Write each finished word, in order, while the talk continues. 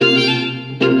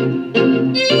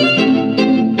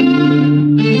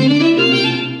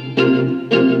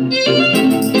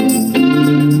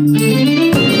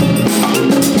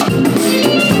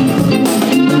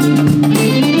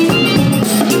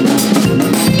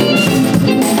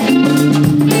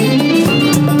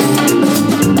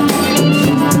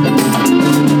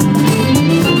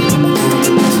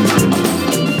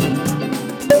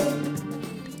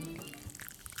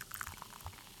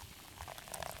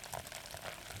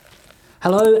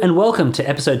Hello and welcome to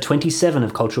episode 27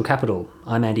 of Cultural Capital.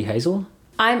 I'm Andy Hazel.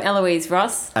 I'm Eloise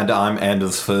Ross. And I'm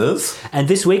Anders Furs. And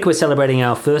this week we're celebrating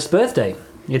our first birthday.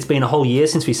 It's been a whole year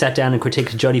since we sat down and critiqued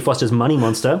Jodie Foster's Money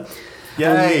Monster.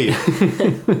 Yay!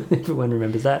 Everyone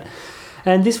remembers that.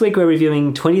 And this week we're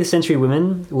reviewing 20th Century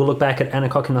Women. We'll look back at Anna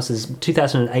Kokinos'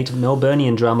 2008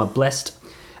 Melburnian drama Blessed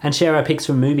and share our picks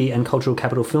from Movie and Cultural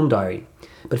Capital Film Diary.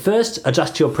 But first,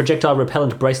 adjust your projectile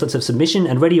repellent bracelets of submission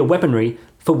and ready your weaponry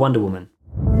for Wonder Woman.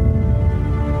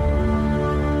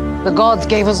 The gods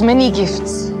gave us many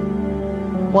gifts.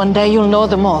 One day you'll know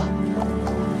them all.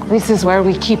 This is where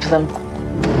we keep them.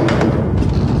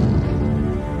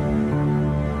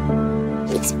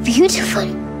 It's beautiful.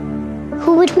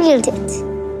 Who would wield it?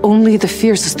 Only the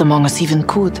fiercest among us even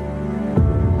could.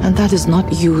 And that is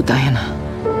not you, Diana.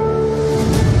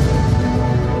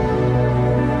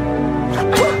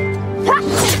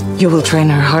 You will train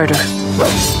her harder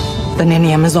than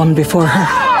any Amazon before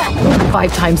her.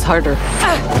 5 times harder.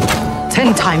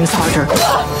 10 times harder.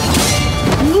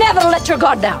 Never let your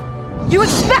guard down. You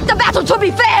expect the battle to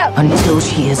be fair! Until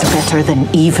she is better than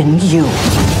even you.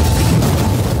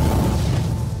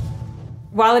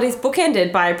 While it is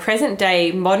bookended by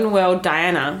present-day modern-world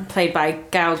Diana, played by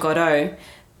Gal Gadot,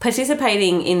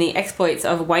 participating in the exploits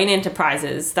of Wayne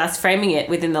Enterprises, thus framing it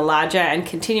within the larger and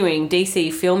continuing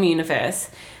DC film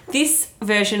universe, this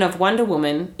version of Wonder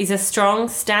Woman is a strong,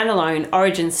 standalone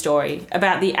origin story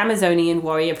about the Amazonian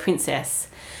warrior princess,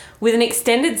 with an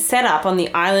extended setup on the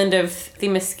island of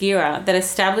Themyscira that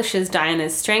establishes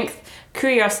Diana's strength,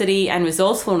 curiosity, and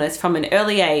resourcefulness from an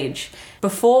early age.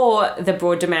 Before the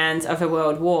broad demands of a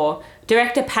world war,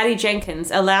 director Patty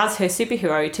Jenkins allows her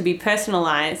superhero to be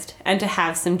personalised and to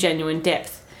have some genuine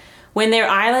depth. When their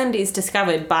island is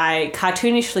discovered by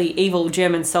cartoonishly evil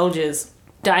German soldiers,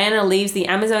 Diana leaves the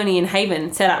Amazonian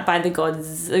haven set up by the god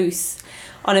Zeus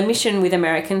on a mission with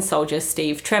American soldier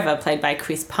Steve Trevor, played by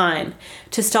Chris Pine,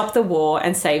 to stop the war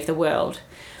and save the world.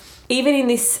 Even in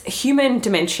this human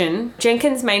dimension,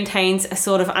 Jenkins maintains a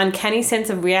sort of uncanny sense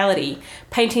of reality,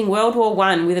 painting World War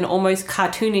I with an almost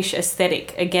cartoonish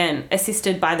aesthetic, again,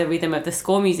 assisted by the rhythm of the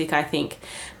score music, I think.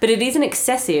 But it isn't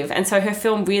excessive, and so her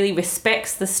film really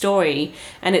respects the story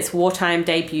and its wartime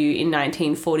debut in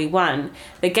 1941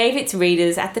 that gave its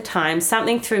readers at the time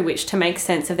something through which to make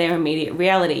sense of their immediate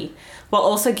reality, while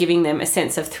also giving them a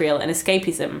sense of thrill and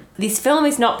escapism. This film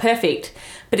is not perfect,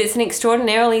 but it's an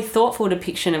extraordinarily thoughtful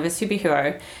depiction of a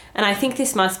superhero, and I think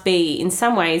this must be, in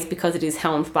some ways, because it is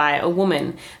helmed by a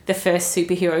woman, the first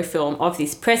superhero film of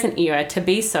this present era to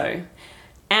be so.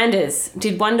 Anders,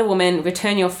 did Wonder Woman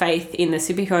return your faith in the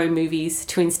superhero movies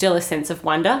to instill a sense of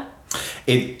wonder?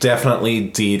 It definitely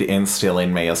did instill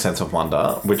in me a sense of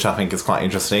wonder, which I think is quite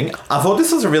interesting. I thought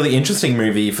this was a really interesting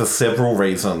movie for several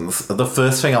reasons. The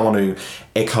first thing I want to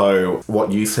echo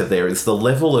what you said there is the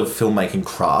level of filmmaking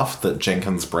craft that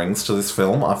Jenkins brings to this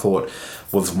film, I thought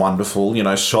was wonderful. You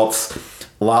know, shots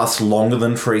last longer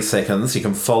than 3 seconds. You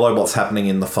can follow what's happening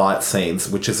in the fight scenes,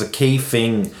 which is a key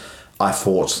thing, I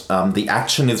thought. The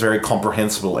action is very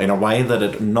comprehensible in a way that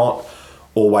it not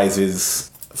always is,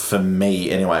 for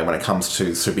me anyway, when it comes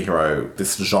to superhero,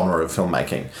 this genre of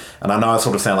filmmaking. And I know I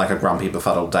sort of sound like a grumpy,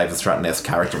 befuddled David Stratton-esque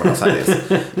character when I say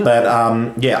this. But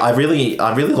I really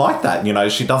like that. You know,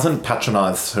 she doesn't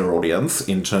patronise her audience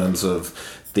in terms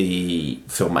of the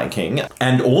filmmaking,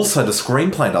 and also the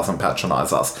screenplay doesn't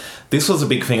patronise us. This was a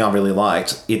big thing I really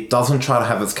liked. It doesn't try to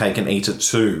have its cake and eat it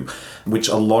too, which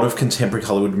a lot of contemporary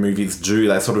Hollywood movies do.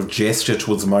 They sort of gesture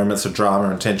towards moments of drama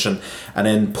and tension and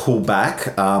then pull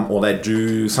back, or they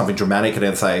do something dramatic and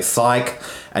then say psych,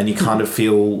 and you kind of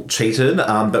feel cheated.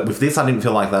 But with this, I didn't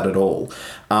feel like that at all.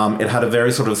 It had a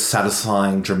very sort of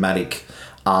satisfying, dramatic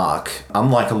arc,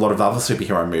 unlike a lot of other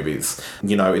superhero movies.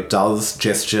 You know, it does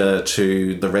gesture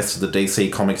to the rest of the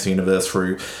DC Comics universe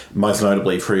through, most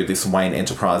notably through this Wayne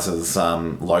Enterprises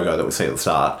logo that we see at the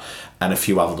start, and a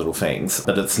few other little things.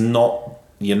 But it's not,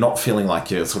 you're not feeling like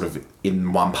you're sort of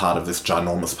in one part of this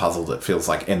ginormous puzzle that feels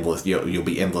like endless, you'll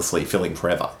be endlessly filling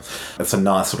forever. It's a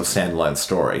nice sort of standalone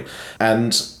story.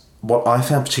 And what I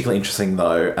found particularly interesting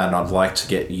though, and I'd like to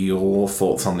get your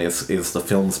thoughts on this, is the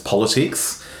film's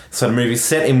politics. So the movie,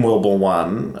 set in World War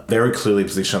I, very clearly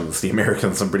positions the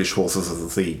Americans and British forces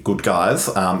as the good guys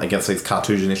against these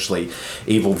cartoonishly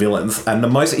evil villains. And the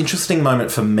most interesting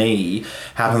moment for me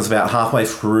happens about halfway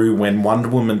through when Wonder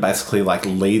Woman basically like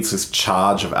leads this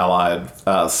charge of Allied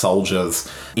soldiers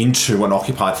into an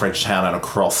occupied French town and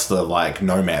across the like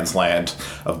no man's land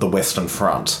of the Western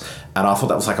Front. And I thought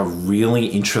that was like a really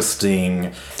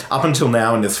interesting... Up until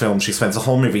now in this film, she spends the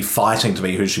whole movie fighting to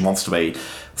be who she wants to be,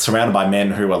 surrounded by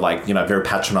men who are like, you know, very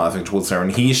patronising towards her.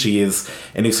 And here she is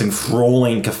in this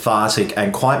enthralling, cathartic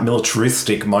and quite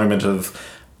militaristic moment of...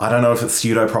 I don't know if it's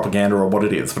pseudo-propaganda or what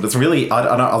it is, but it's really...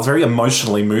 I was very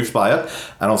emotionally moved by it,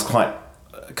 and I was quite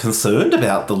concerned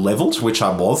about the level to which I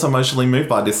was emotionally moved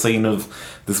by this scene of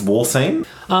this war scene.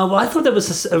 Well, I thought that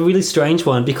was a really strange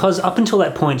one, because up until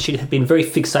that point she had been very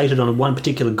fixated on one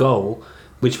particular goal,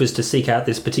 which was to seek out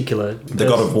this particular... The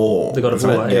god of war. The god of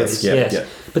war, yes.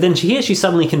 But then she's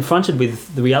suddenly confronted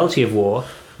with the reality of war,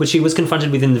 which she was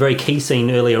confronted with in the very key scene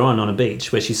earlier on a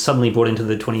beach, where she's suddenly brought into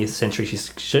the 20th century.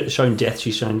 She's shown death.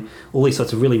 She's shown all these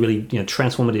sorts of really, really, you know,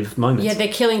 transformative moments. Yeah, they're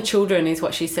killing children is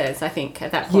what she says, I think,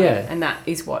 at that point. Yeah. And that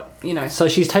is what, you know... So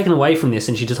she's taken away from this,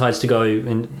 and she decides to go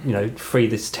and, you know, free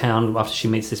this town after she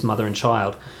meets this mother and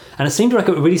child. And it seemed like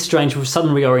a really strange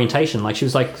sudden reorientation. Like she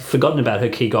was like forgotten about her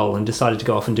key goal and decided to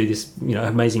go off and do this, you know,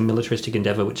 amazing militaristic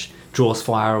endeavour which draws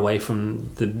fire away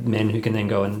from the men who can then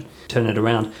go and turn it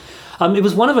around. It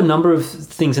was one of a number of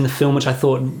things in the film which I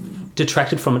thought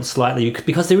detracted from it slightly,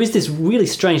 because there is this really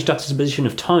strange juxtaposition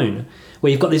of tone where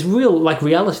you've got this real, like,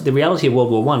 the reality of World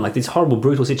War One, like these horrible,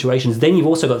 brutal situations. Then you've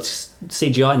also got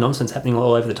CGI nonsense happening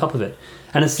all over the top of it.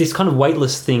 And it's this kind of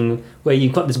weightless thing where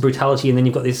you've got this brutality and then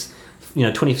you've got this, you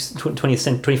know,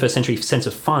 21st century sense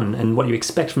of fun and what you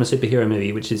expect from a superhero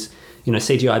movie, which is, you know,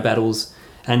 CGI battles,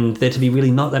 and there to be really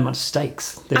not that much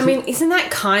stakes. I mean, isn't that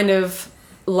kind of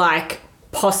like...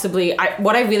 Possibly,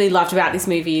 what I really loved about this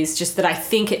movie is just that I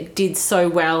think it did so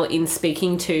well in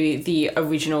speaking to the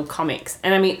original comics.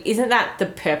 And I mean, isn't that the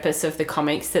purpose of the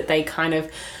comics, that they kind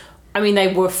of... I mean,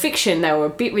 they were fiction, they were a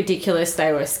bit ridiculous,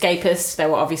 they were escapist, they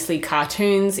were obviously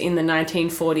cartoons in the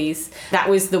 1940s. That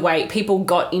was the way people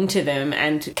got into them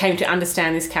and came to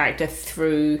understand this character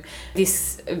through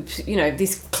this, you know,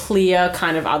 this clear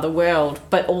kind of other world.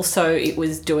 But also it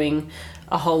was doing...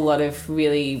 a whole lot of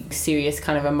really serious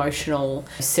kind of emotional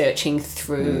searching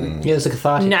through there's a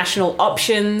cathartic national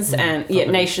options and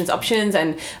nations options,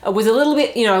 and it was a little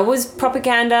bit, you know, it was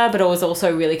propaganda, but it was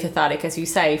also really cathartic, as you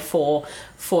say, for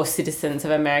citizens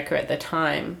of America at the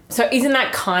time. So isn't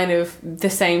that kind of the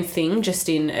same thing, just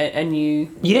in a new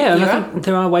era? And I think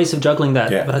there are ways of juggling that,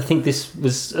 Yeah. but I think this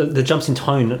was the jumps in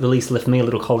tone at least left me a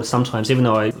little colder sometimes, even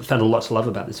though I found a lot to love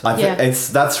about this film. I think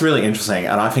that's really interesting,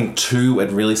 and I think too it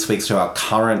really speaks to our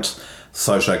current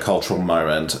socio-cultural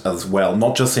moment as well,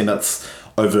 not just in its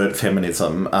overt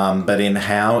feminism, but in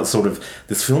how it's sort of,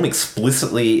 this film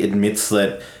explicitly admits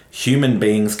that human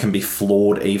beings can be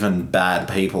flawed, even bad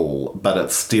people, but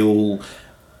it still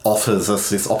offers us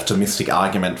this optimistic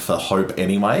argument for hope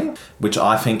anyway, which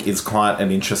I think is quite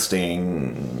an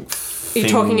interesting You're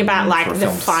talking about like for a the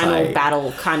film to final say.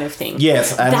 battle kind of thing.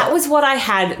 Yes. And That was what I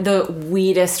had the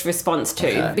weirdest response to,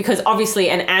 Okay. because obviously,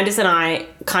 and Anders and I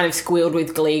kind of squealed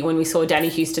with glee when we saw Danny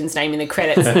Houston's name in the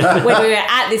credits when we were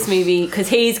at this movie, because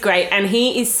he's great and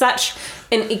he is such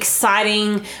an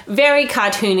exciting, very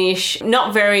cartoonish,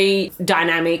 not very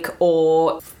dynamic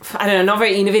or, I don't know, not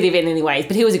very innovative in any ways,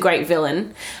 but he was a great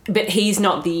villain. But he's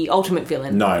not the ultimate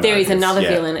villain. There is another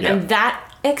villain. And that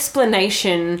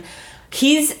explanation,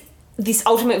 this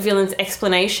ultimate villain's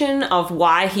explanation of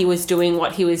why he was doing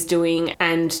what he was doing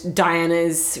and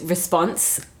Diana's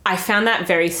response, I found that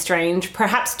very strange,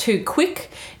 perhaps too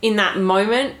quick in that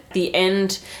moment. The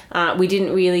end, we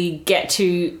didn't really get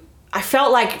to... I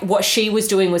felt like what she was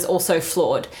doing was also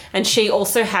flawed, and she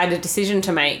also had a decision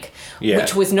to make,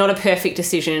 which was not a perfect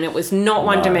decision. It was not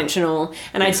one-dimensional,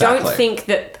 and Exactly.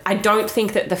 I don't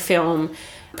think that the film...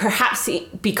 Perhaps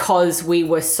because we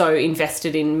were so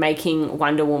invested in making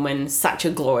Wonder Woman such a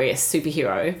glorious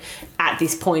superhero at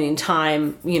this point in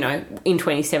time, you know, in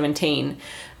 2017,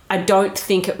 I don't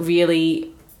think it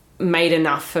really made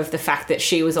enough of the fact that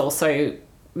she was also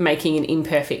making an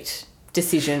imperfect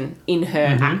decision in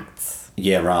her acts.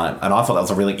 Yeah, right. And I thought that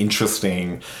was a really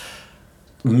interesting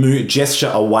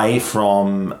gesture away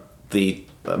from the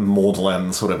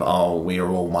maudlin sort of, oh, we are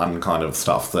all one kind of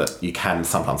stuff that you can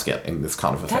sometimes get in this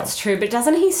kind of a film. That's true, but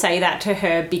doesn't he say that to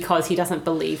her because he doesn't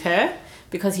believe her?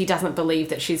 Because he doesn't believe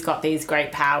that she's got these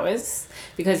great powers?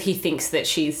 Because he thinks that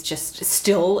she's just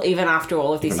still, even after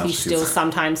all of this, he still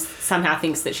somehow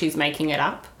thinks that she's making it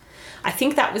up? I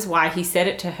think that was why he said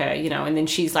it to her, you know, and then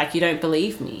she's like, you don't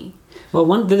believe me.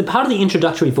 Well, the part of the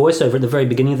introductory voiceover at the very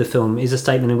beginning of the film is a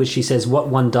statement in which she says, what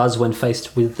one does when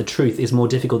faced with the truth is more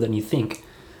difficult than you think.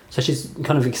 So she's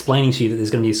kind of explaining to you that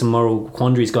there's going to be some moral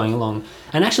quandaries going along.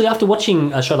 And actually, after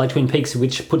watching a show like Twin Peaks,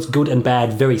 which puts good and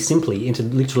bad very simply into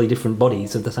literally different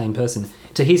bodies of the same person,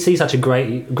 to see such a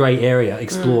grey area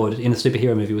explored in a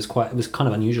superhero movie was kind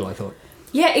of unusual, I thought.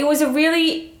 Yeah, it was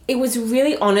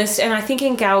really honest, and I think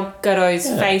in Gal Gadot's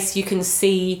face you can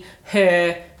see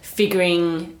her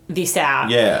figuring this out.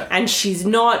 Yeah. And she's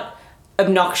not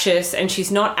obnoxious, and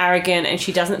she's not arrogant, and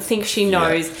she doesn't think she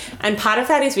knows. Yeah. And part of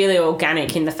that is really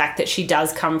organic in the fact that she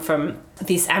does come from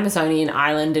this Amazonian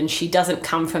island, and she doesn't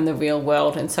come from the real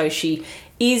world, and so she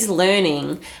is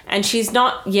learning, and she's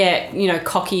not yet,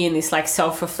 cocky in this like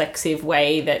self-reflexive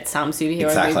way that some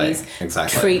superhero movies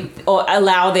treat or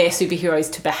allow their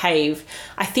superheroes to behave.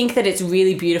 I think that it's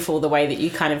really beautiful the way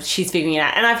that she's figuring it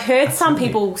out. And I've heard some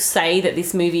people say that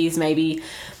this movie is maybe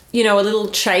a little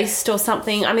chaste or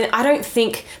something. I mean, I don't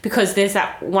think, because there's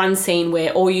that one scene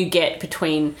where all you get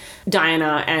between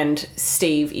Diana and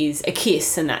Steve is a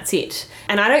kiss and that's it.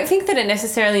 And I don't think that it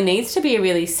necessarily needs to be a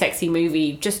really sexy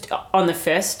movie just on the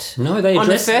first level. They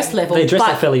address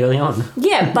that fairly early on.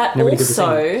 Yeah, but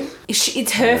also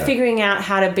it's her figuring out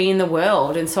how to be in the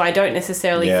world. And so I don't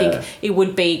necessarily think it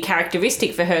would be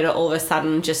characteristic for her to all of a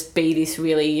sudden just be this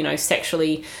really,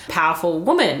 sexually powerful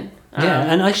woman.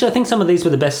 Yeah, and actually I think some of these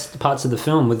were the best parts of the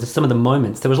film with some of the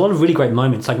moments. There was a lot of really great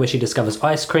moments, like where she discovers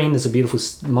ice cream. There's a beautiful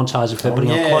montage of her putting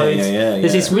on clothes.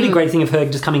 There's this really great thing of her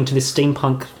just coming to this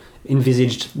steampunk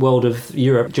envisaged world of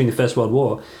Europe during the First World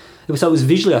War. So it was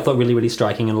visually, I thought, really, really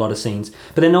striking in a lot of scenes.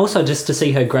 But then also just to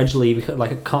see her gradually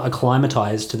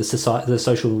acclimatise to the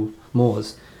social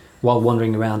mores while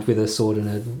wandering around with a sword and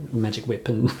a magic whip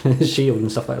and a shield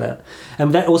and stuff like that.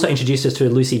 And that also introduced us to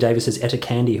Lucy Davis's Etta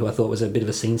Candy, who I thought was a bit of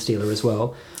a scene stealer as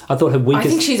well. I thought her weakest... I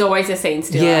think she's always a scene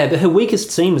stealer. Yeah, but her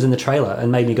weakest scene was in the trailer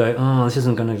and made me go, oh, this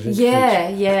isn't going to...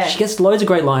 Yeah. She gets loads of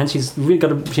great lines. She's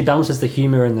really she balances the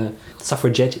humour and the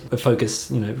suffragette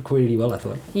focus, really well, I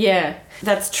thought. Yeah,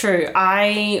 that's true.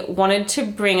 I wanted to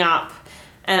bring up,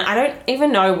 and I don't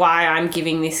even know why I'm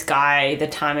giving this guy the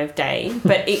time of day,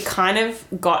 but it kind of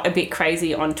got a bit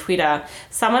crazy on Twitter.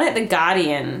 Someone at The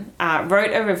Guardian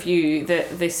wrote a review.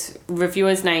 This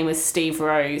reviewer's name was Steve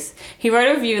Rose. He wrote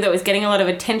a review that was getting a lot of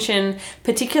attention,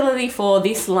 particularly for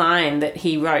this line that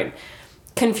he wrote.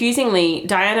 Confusingly,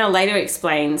 Diana later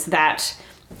explains that,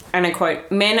 and I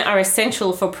quote, "Men are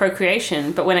essential for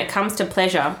procreation, but when it comes to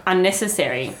pleasure,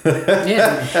 unnecessary."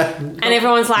 Yeah. And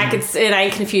everyone's like, it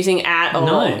ain't confusing at all.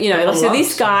 No, so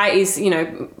this guy is,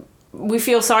 we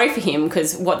feel sorry for him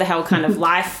because what the hell kind of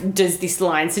life does this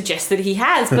line suggest that he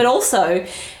has? But also,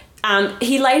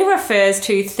 he later refers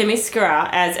to Themyscira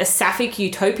as a sapphic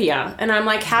utopia. And I'm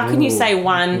like, how can you say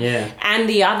one and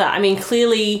the other? I mean,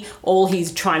 clearly all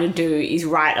he's trying to do is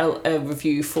write a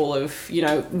review full of,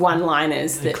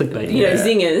 one-liners, that,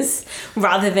 zingers,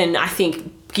 rather than, I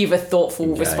think, give a thoughtful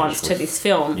response to this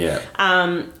film. Yeah.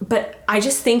 But I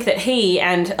just think that he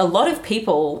and a lot of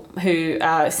people who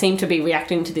seem to be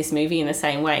reacting to this movie in the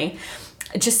same way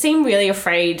just seem really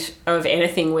afraid of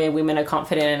anything where women are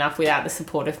confident enough without the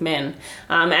support of men.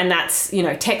 And that's,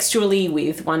 textually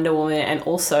with Wonder Woman and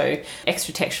also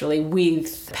extra-textually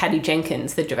with Patty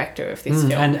Jenkins, the director of this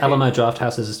film. And Alamo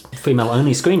Drafthouse's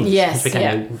female-only screenings. Yes, which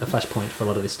became a flashpoint for a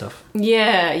lot of this stuff.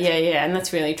 Yeah. And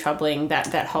that's really troubling,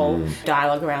 that whole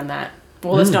dialogue around that.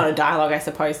 Well, it's not a dialogue, I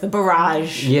suppose. The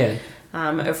barrage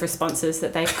of responses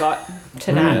that they've got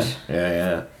to that.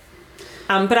 Yeah.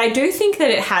 But I do think that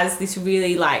it has this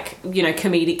really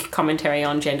comedic commentary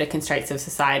on gender constraints of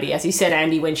society. As you said,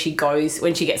 Andy, when she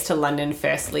gets to London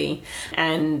firstly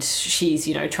and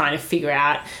she's, trying to figure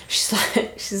out,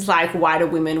 she's like, why do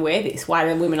women wear this? Why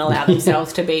do women allow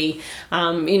themselves to be,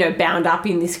 bound up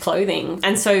in this clothing?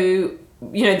 And so,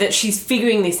 that she's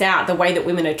figuring this out, the way that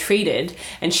women are treated,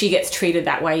 and she gets treated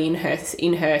that way in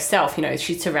herself.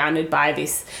 She's surrounded by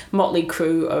this motley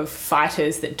crew of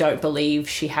fighters that don't believe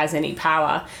she has any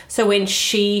power. So when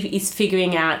she is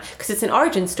figuring out, because it's an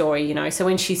origin story, so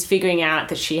when she's figuring out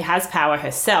that she has power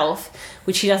herself,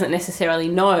 which she doesn't necessarily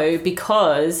know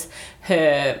because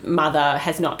her mother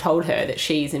has not told her that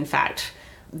she's in fact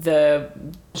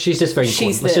she's just very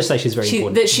important. Let's just say she's very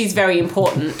important. That she's very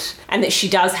important and that she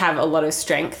does have a lot of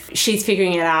strength. She's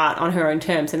figuring it out on her own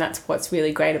terms, and that's what's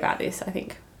really great about this, I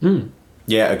think.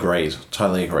 Yeah, agreed.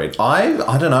 Totally agreed.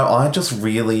 I don't know.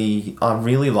 I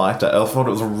really liked it. I thought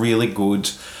it was a really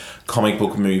good comic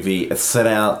book movie. It set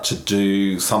out to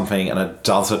do something and it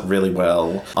does it really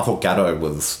well. I thought Gadot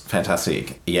was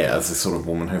fantastic. Yeah, as this sort of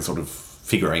woman who's sort of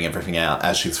figuring everything out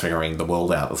as she's figuring the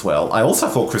world out as well. I also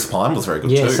thought Chris Pine was very good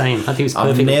too. Yeah, same. I think he was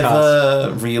perfect. I've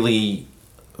never really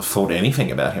thought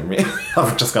anything about him, really.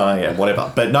 I'm just going, yeah,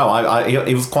 whatever. But no,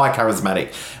 he was quite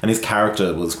charismatic, and his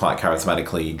character was quite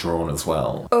charismatically drawn as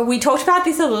well. We talked about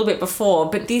this a little bit before,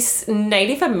 but this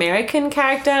Native American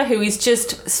character who is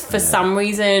just, for some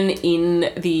reason,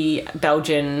 in the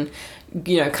Belgian,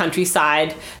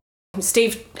 countryside.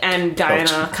 Steve and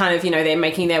Diana kind of, they're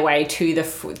making their way to the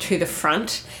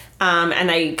front, and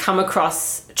they come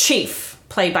across Chief,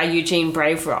 played by Eugene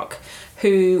Braverock,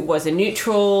 who was a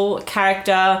neutral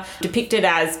character, depicted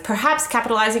as perhaps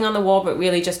capitalizing on the war, but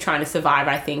really just trying to survive,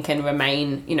 I think, and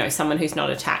remain, someone who's not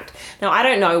attacked. Now, I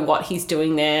don't know what he's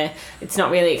doing there. It's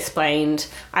not really explained.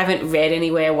 I haven't read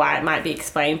anywhere why it might be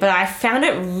explained, but I found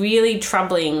it really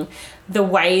troubling the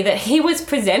way that he was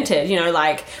presented,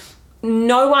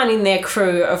 no one in their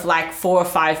crew of 4 or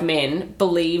 5 men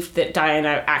believed that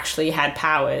Diana actually had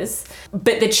powers,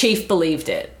 but the Chief believed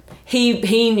it. He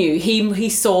knew, he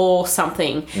saw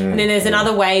something. And then there's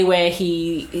another way where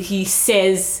he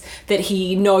says that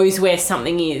he knows where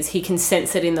something is. He can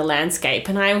sense it in the landscape.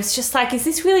 And I was just like, is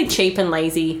this really cheap and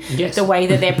lazy, the way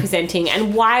that they're presenting?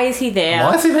 And why is he there?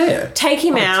 Why is he there? Take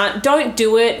him out. Don't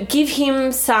do it. Give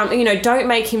him some, don't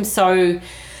make him so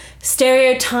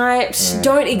stereotyped.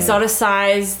 Don't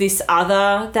exoticize this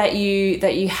other that you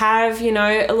have,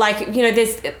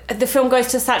 there's the film goes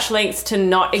to such lengths to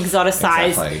not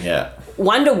exoticize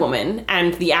Wonder Woman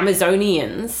and the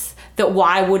Amazonians, that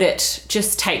why would it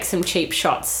just take some cheap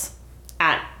shots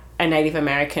at a Native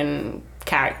American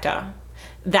character?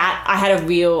 That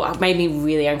made me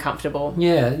really uncomfortable.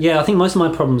 Yeah, I think most of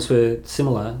my problems were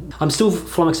similar. I'm still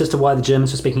flummoxed as to why the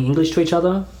Germans were speaking English to each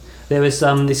other. There was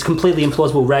this completely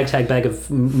implausible ragtag bag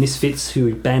of misfits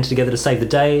who band together to save the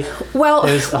day. Well,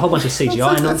 there's a whole bunch of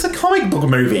CGI. It's a comic book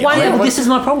movie. This is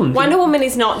my problem. Wonder Woman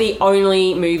is not the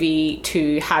only movie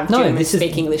to have Germans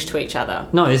speak English to each other.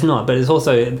 No, it's not. But it's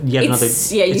also yet another.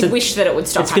 Yeah, you wish that it would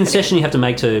stop. It's a concession you have to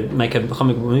make a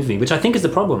comic book movie, which I think is the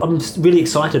problem. I'm really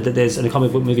excited that there's a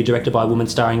comic book movie directed by a woman,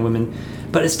 starring women,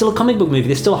 but it's still a comic book movie.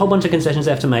 There's still a whole bunch of concessions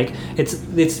they have to make. It's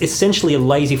essentially a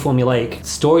lazy formulaic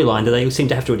storyline that they seem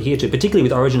to have to adhere to, particularly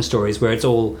with origin stories where it's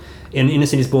all an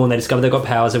innocent is born, they discover they've got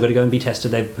powers, they've got to go and be tested,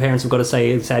 their parents have got to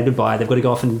say sad goodbye, they've got to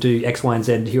go off and do X, Y, and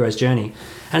Z hero's journey.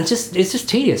 And it's just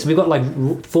tedious. We've got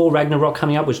Thor Ragnarok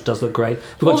coming up, which does look great.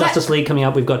 We've got Justice League coming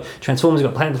up, we've got Transformers, we've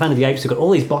got Planet of the Apes, we've got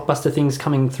all these blockbuster things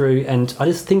coming through, and I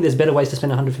just think there's better ways to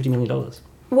spend $150 million.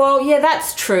 Well, yeah,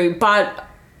 that's true, but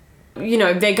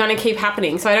they're going to keep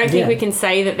happening. So I don't think we can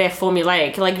say that they're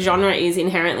formulaic. Genre is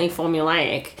inherently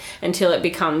formulaic until it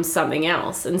becomes something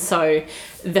else. And so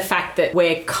the fact that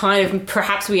we're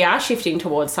perhaps we are shifting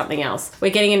towards something else.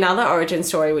 We're getting another origin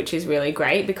story, which is really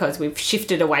great because we've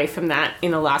shifted away from that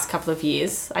in the last couple of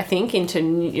years, I think, into,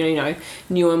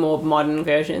 newer, more modern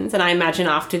versions. And I imagine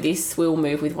after this, we'll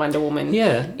move with Wonder Woman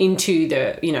into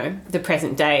the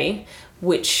present day,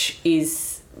 which is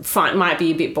might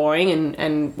be a bit boring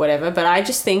and whatever, but I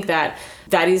just think that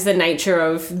is the nature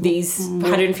of these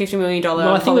 $150 million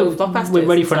Hollywood blockbusters. We're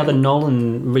ready for another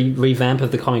Nolan revamp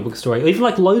of the comic book story. Even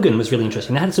Logan was really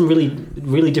interesting. They had some really,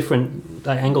 really different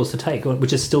angles to take,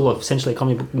 which is still essentially a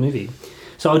comic book movie.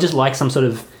 So I would just like some sort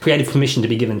of creative permission to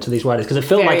be given to these writers, because it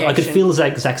felt like I could feel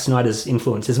Zack Snyder's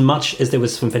influence as much as there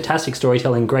was some fantastic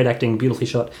storytelling, great acting, beautifully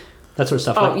shot, that sort of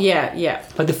stuff.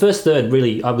 Like the first third,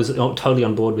 really, I was totally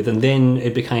on board with, and then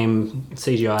it became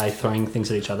CGI throwing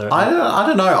things at each other. I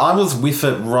don't know. I was with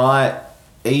it right,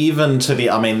 even to the.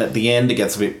 At the end, it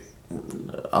gets a bit.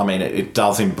 It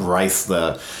does embrace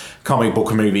the comic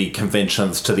book movie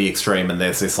conventions to the extreme, and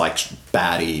there's this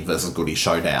baddie versus goodie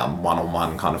showdown,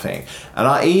 one-on-one kind of thing. And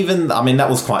that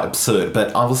was quite absurd,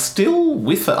 but I was still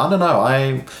with it. I don't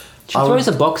know. She throws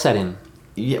a box at him.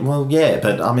 Yeah, well, yeah,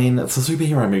 but it's a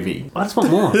superhero movie. I just want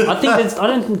more. I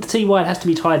don't see why it has to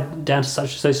be tied down to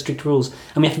so strict rules,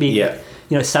 and we have to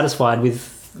be, satisfied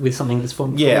with something that's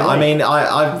formed. Yeah, I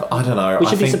don't know. We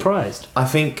should be surprised. I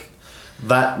think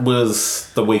that was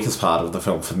the weakest part of the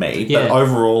film for me, but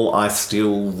overall, I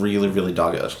still really, really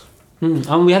dug it.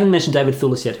 We haven't mentioned David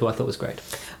Thewlis yet, who I thought was great.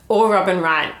 Or Robin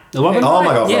Wright. Oh my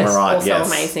God, yes. Robin Wright,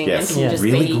 also amazing. Yes. And can just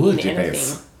really be good, in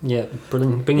anything. Yeah,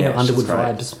 bringing out Underwood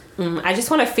vibes. I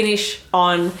just want to finish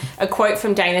on a quote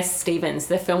from Dana Stevens,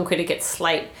 the film critic at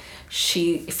Slate.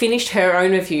 She finished her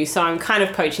own review, so I'm kind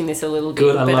of poaching this a little bit.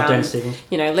 Good, I love Dana Stevens.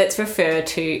 Let's refer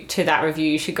to that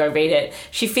review. You should go read it.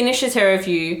 She finishes her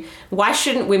review, "Why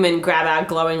shouldn't women grab our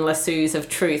glowing lassos of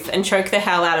truth and choke the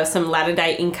hell out of some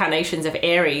latter-day incarnations of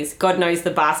Ares? God knows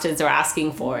the bastards are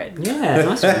asking for it." Yeah,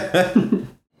 nice one.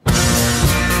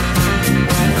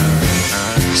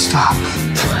 Stop.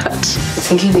 What?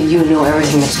 Thinking that you know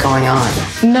everything that's going on.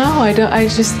 No, I don't. I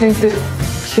just think that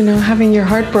You know, having your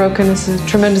heart broken is a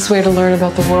tremendous way to learn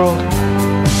about the world.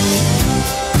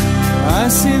 I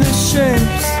see the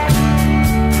shapes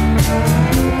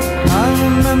I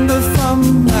remember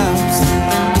from maps.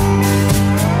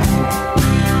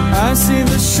 I see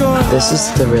the shore. This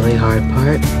is the really hard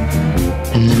part,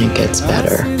 and then it gets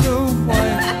better.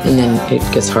 And then it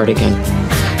gets hard again.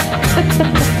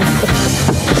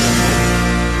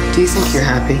 Do you think you're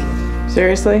happy?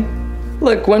 Seriously?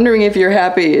 Look, wondering if you're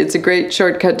happy, it's a great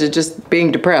shortcut to just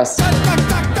being depressed.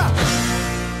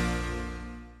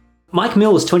 Mike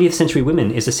Mills' 20th Century Women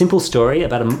is a simple story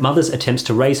about a mother's attempts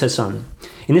to raise her son.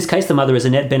 In this case, the mother is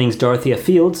Annette Bening's Dorothea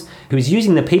Fields, who is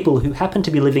using the people who happen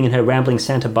to be living in her rambling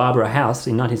Santa Barbara house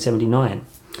in 1979.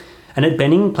 Annette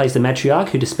Bening plays the matriarch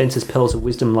who dispenses pearls of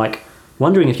wisdom like,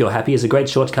 wondering if you're happy is a great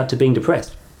shortcut to being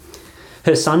depressed.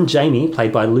 Her son, Jamie,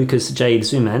 played by Lucas Jade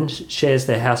Zuman, shares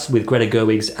their house with Greta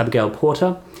Gerwig's Abigail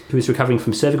Porter, who is recovering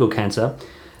from cervical cancer,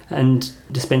 and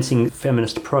dispensing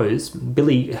feminist prose.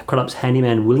 Billy Crudup's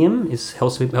handyman William is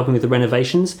helping with the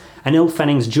renovations, and Elle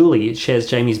Fanning's Julie shares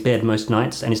Jamie's bed most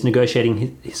nights and is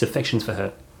negotiating his affections for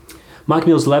her. Mike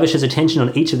Mills lavishes attention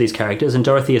on each of these characters, and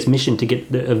Dorothea's mission to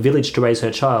get a village to raise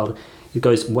her child, it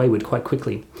goes wayward quite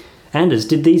quickly. Anders,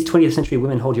 did these 20th Century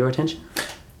Women hold your attention?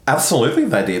 Absolutely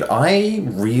they did. I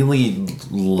really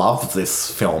love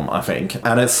this film, I think.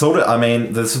 And it's sort of, I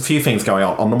mean, there's a few things going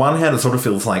on. On the one hand, it sort of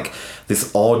feels like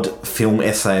this odd film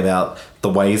essay about the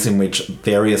ways in which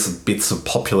various bits of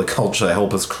popular culture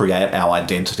help us create our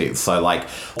identities. So, like,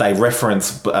 they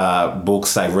reference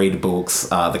books, they read books,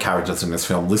 the characters in this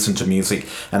film listen to music,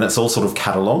 and it's all sort of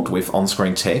catalogued with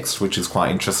on-screen text, which is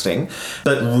quite interesting.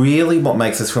 But really what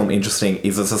makes this film interesting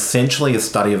is it's essentially a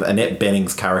study of Annette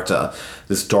Bening's character,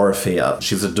 this Dorothea.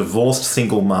 She's a divorced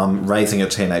single mum raising a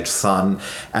teenage son,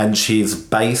 and she's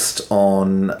based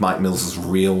on Mike Mills'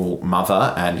 real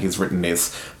mother, and he's written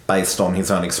this based on his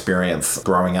own experience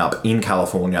growing up in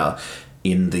California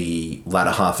in the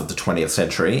latter half of the 20th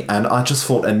century. And I just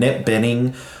thought Annette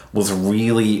Bening was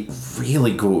really,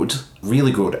 really good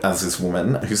as this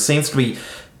woman who seems to be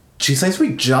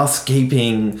just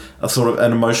keeping a sort of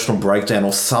an emotional breakdown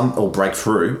or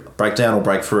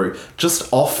breakthrough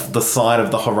just off the side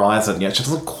of the horizon. Yet she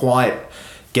doesn't quite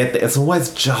get there. It's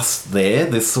always just there,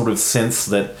 this sort of sense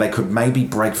that they could maybe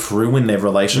break through in their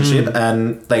relationship,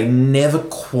 and they never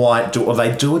quite do, or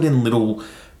they do it in little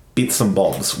bits and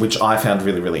bobs, which I found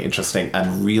really, really interesting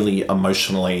and really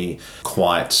emotionally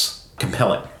quite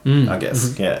compelling, I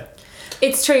guess. Yeah.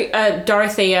 It's true.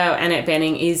 Dorothea, Annette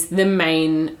Bening, is the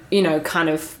main, kind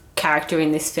of character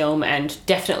in this film, and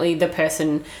definitely the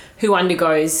person who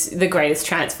undergoes the greatest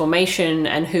transformation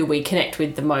and who we connect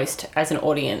with the most as an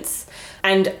audience.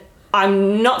 And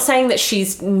I'm not saying that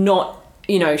she's not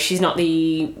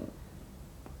the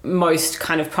most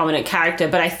kind of prominent character,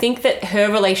 but I think that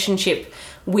her relationship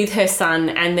with her son,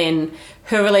 and then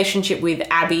her relationship with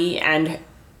Abby, and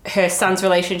her son's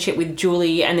relationship with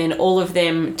Julie, and then all of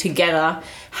them together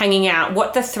hanging out,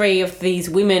 what the three of these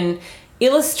women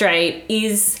illustrate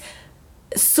is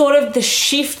sort of the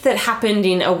shift that happened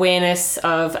in awareness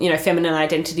of, feminine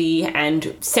identity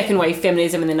and second wave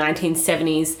feminism in the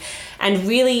 1970s, and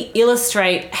really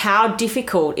illustrate how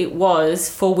difficult it was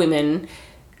for women,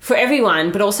 for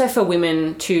everyone, but also for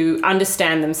women to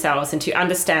understand themselves and to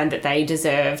understand that they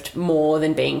deserved more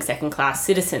than being second-class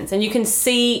citizens. And you can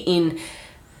see in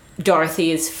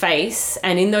Dorothea's face,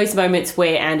 and in those moments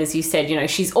where, and as you said,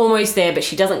 she's almost there, but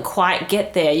she doesn't quite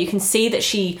get there, you can see that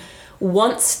she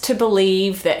wants to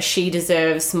believe that she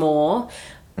deserves more,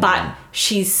 but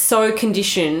she's so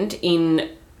conditioned in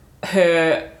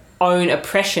her own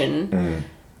oppression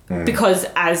because,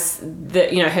 as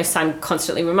her son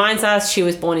constantly reminds us, she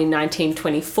was born in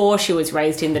 1924, she was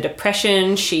raised in the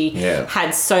Depression, she had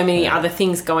so many other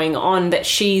things going on, that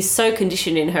she's so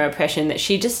conditioned in her oppression that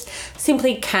she just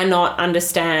simply cannot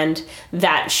understand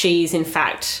that she's in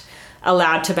fact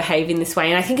allowed to behave in this way.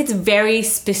 And I think it's very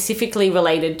specifically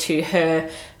related to her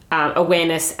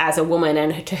awareness as a woman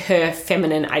and to her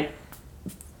feminine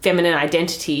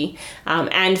identity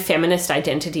and feminist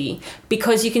identity,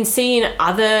 because you can see in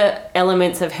other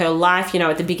elements of her life,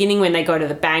 at the beginning when they go to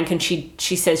the bank and she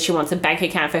says she wants a bank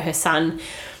account for her son,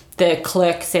 the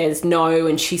clerk says no,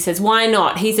 and she says, why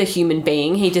not? He's a human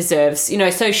being. He deserves,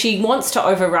 so she wants to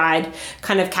override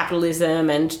kind of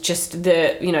capitalism and just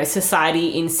the,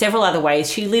 society in several other ways.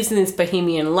 She lives in this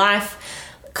bohemian life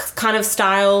kind of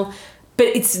style, but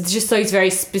it's just those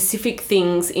very specific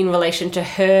things in relation to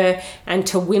her and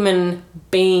to women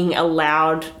being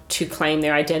allowed to claim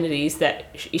their identities that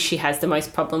she has the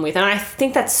most problem with. And I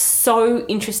think that's so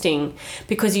interesting,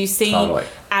 because you see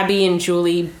Abby and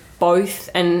Julie both,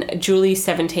 and Julie's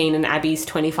 17 and Abby's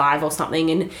 25 or something,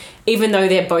 and even though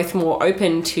they're both more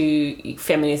open to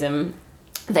feminism,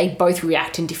 they both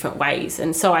react in different ways.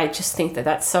 And so I just think that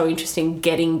that's so interesting,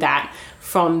 getting that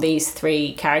from these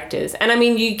three characters. And I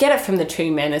mean, you get it from the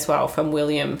two men as well, from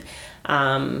William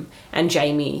and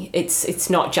Jamie. It's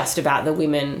not just about the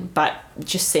women, but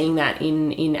just seeing that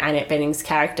in Annette Bening's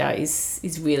character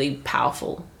is really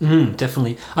powerful.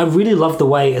 Definitely. I really love the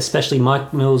way especially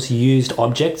Mike Mills used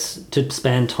objects to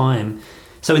span time.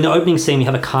 So in the opening scene, we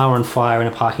have a car on fire in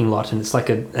a parking lot, and it's like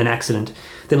an accident.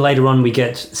 Then later on, we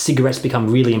get cigarettes become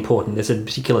really important. There's a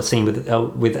particular scene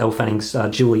with Elle Fanning's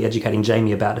Julie educating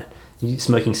Jamie about it.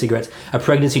 Smoking cigarettes. A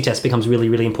pregnancy test becomes really,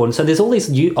 really important. So there's all these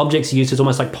objects used as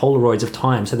almost like Polaroids of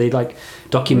time. So they like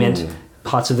document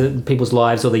parts of the people's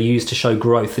lives, or they're used to show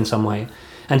growth in some way.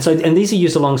 And these are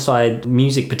used alongside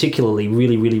music particularly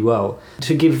really, really well.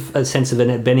 To give a sense of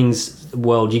Annette Bening's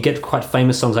world, you get quite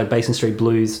famous songs like Basin Street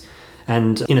Blues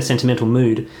and In a Sentimental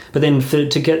Mood. But then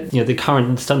to get the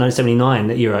current 1979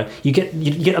 era, you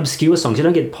get obscure songs. You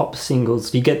don't get pop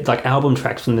singles. You get like album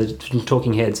tracks from the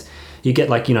Talking Heads. You get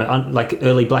like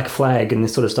early Black Flag and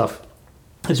this sort of stuff.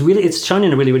 It's shown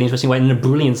in a really, really interesting way, and a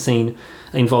brilliant scene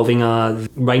involving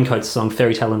Raincoat's song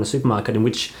Fairy Tale in the Supermarket, in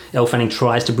which Elle Fanning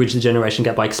tries to bridge the generation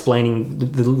gap by explaining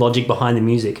the logic behind the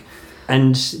music.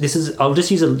 And I'll just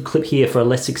use a clip here for a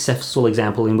less successful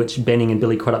example in which Benning and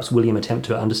Billy Crudup's William attempt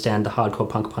to understand the hardcore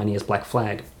punk pioneer's Black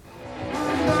Flag. You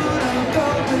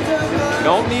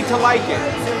don't need to like it.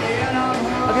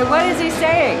 Okay, what is he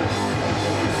saying?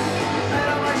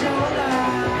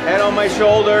 Head on my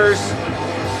shoulders.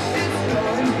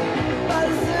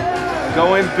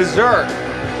 Going berserk.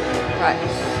 Right.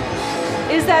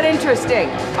 Is that interesting?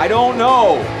 I don't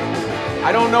know.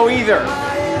 I don't know either.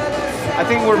 I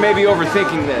think we're maybe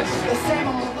overthinking this.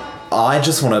 I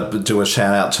just want to do a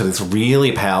shout out to this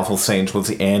really powerful scene towards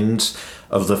the end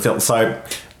of the film. So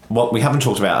what we haven't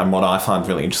talked about, and what I find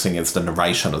really interesting, is the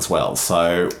narration as well.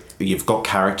 So you've got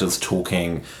characters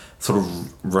talking sort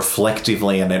of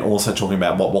reflectively, and then also talking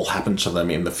about what will happen to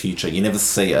them in the future. You never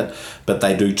see it, but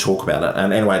they do talk about it.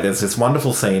 And anyway, there's this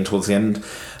wonderful scene towards the end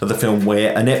of the film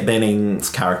where Annette Bening's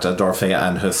character, Dorothea,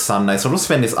 and her son, they sort of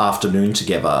spend this afternoon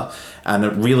together, and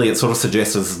it sort of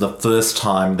suggests this is the first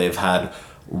time they've had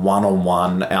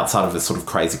one-on-one outside of this sort of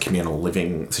crazy communal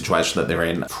living situation that they're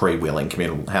in, freewheeling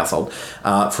communal household,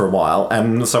 for a while.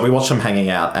 And so we watch them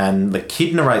hanging out, and the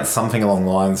kid narrates something along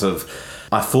the lines of,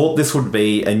 I thought this would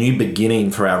be a new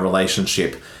beginning for our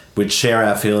relationship. We'd share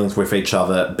our feelings with each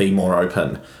other, be more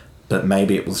open. But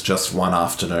maybe it was just one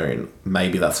afternoon.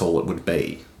 Maybe that's all it would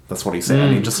be. That's what he said.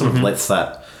 And he just sort of lets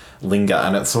that linger.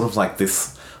 And it's sort of like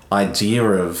this idea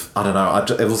of, I don't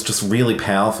know, it was just really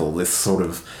powerful, this sort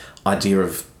of idea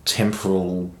of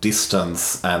temporal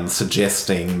distance, and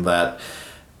suggesting that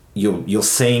you're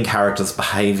seeing characters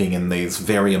behaving in these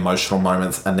very emotional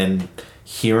moments, and then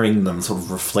hearing them sort of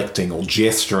reflecting or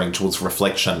gesturing towards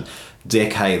reflection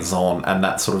decades on, and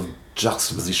that sort of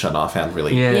juxtaposition I found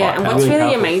really and what's really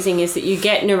powerful. amazing is that you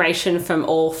get narration from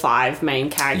all five main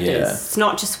characters. Yeah. It's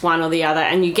not just one or the other,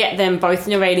 and you get them both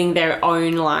narrating their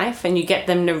own life, and you get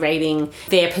them narrating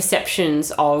their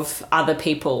perceptions of other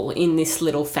people in this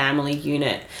little family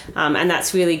unit, and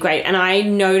that's really great. And I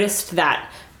noticed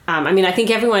that I think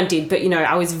everyone did, but,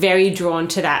 I was very drawn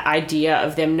to that idea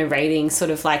of them narrating sort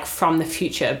of like from the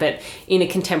future, but in a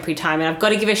contemporary time. And I've got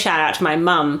to give a shout out to my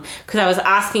mum, because I was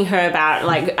asking her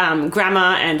about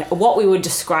grammar and what we would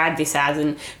describe this as.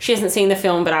 And she hasn't seen the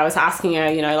film, but I was asking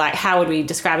her, how would we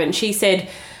describe it? And she said,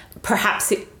 perhaps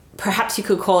you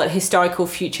could call it historical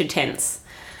future tense.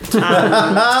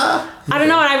 I don't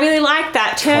know, and I really like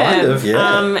that term. Kind of,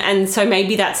 yeah. And so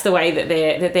maybe that's the way that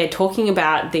they're talking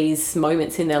about these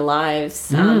moments in their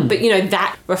lives. But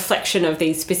that reflection of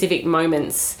these specific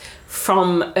moments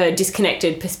from a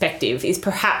disconnected perspective is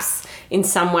perhaps in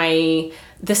some way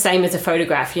the same as a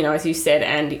photograph. As you said,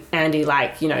 Andy,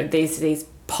 these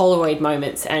Polaroid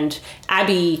moments. And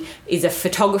Abby is a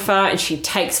photographer, and she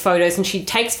takes photos,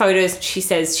 she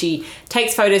says she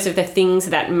takes photos of the things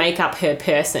that make up her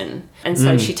person. And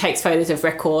so she takes photos of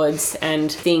records and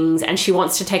things, and she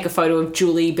wants to take a photo of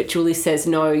Julie, but Julie says,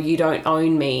 no, you don't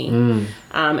own me.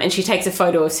 And she takes a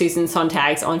photo of Susan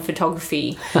Sontag's on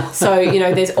photography. So,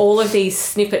 there's all of these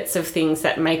snippets of things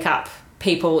that make up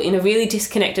people in a really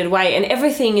disconnected way, and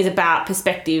everything is about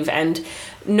perspective, and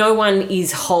no one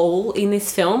is whole in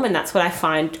this film, and that's what I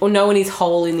find, or no one is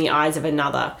whole in the eyes of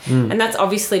another. And that's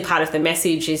obviously part of the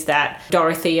message, is that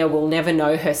Dorothea will never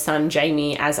know her son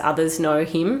Jamie as others know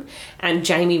him, and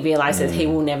Jamie realises he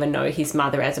will never know his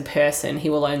mother as a person. He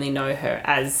will only know her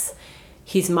as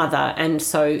his mother, and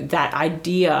so that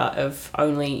idea of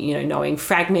only, you know, knowing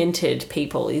fragmented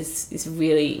people is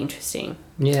really interesting.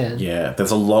 Yeah,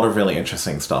 there's a lot of really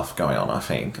interesting stuff going on, I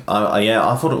think.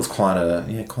 I thought it was quite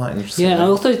interesting. Yeah, I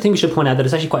also think we should point out that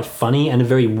it's actually quite funny and a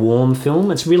very warm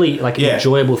film. It's really like an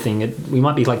enjoyable thing. We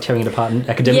might be like tearing it apart and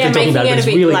academically talking about it, but it's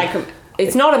really like,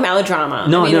 it's not a melodrama.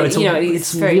 No, I mean,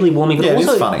 it's very warming, but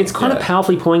also it's funny. It's kind of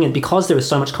powerfully poignant because there is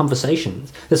so much conversation.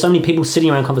 There's so many people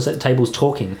sitting around tables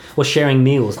talking or sharing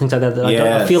meals, things like that.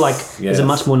 I feel like there's a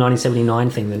much more 1979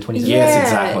 thing than 2079. Yes,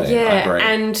 exactly. Yeah, I agree.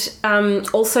 and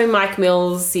also Mike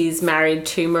Mills is married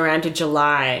to Miranda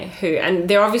July, and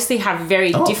they obviously have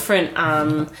very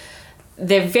different.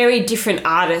 They're very different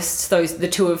artists, the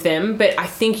two of them, but I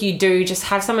think you do just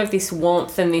have some of this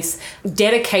warmth and this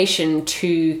dedication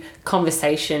to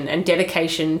conversation and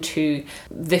dedication to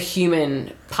the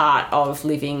human part of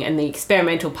living and the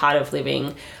experimental part of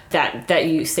living that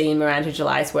you see in Miranda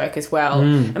July's work as well.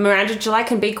 And Miranda July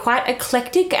can be quite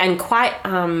eclectic and quite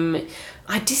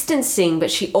distancing, but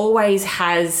she always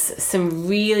has some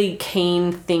really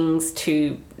keen things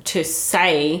to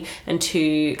say and to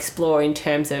explore in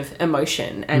terms of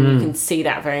emotion, and you can see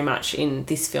that very much in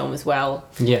this film as well.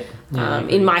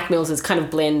 In Mike Mills's kind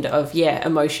of blend of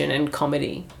emotion and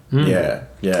comedy. Yeah.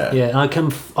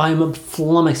 I'm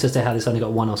flummoxed as to how this only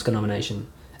got one Oscar nomination.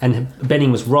 And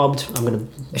Benning was robbed. I'm going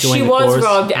to join She the was chorus.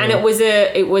 robbed, and it was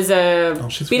a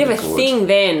bit of a thing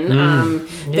then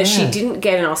that she didn't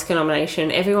get an Oscar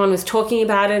nomination. Everyone was talking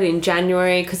about it in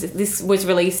January because this was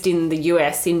released in the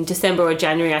US in December or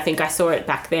January. I think I saw it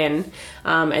back then,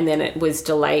 and then it was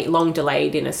long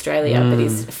delayed in Australia, but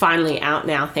is finally out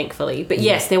now, thankfully. But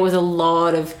yes, there was a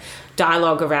lot of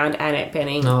dialogue around Annette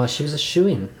Bening. Oh, she was a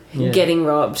shoo-in. Getting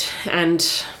robbed, and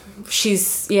she's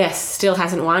still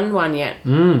hasn't won one yet.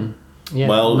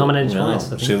 Nominated twice.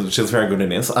 She's very good in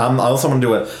this. I also want to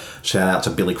do a shout out to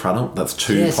Billy Crudup. That's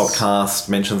two podcast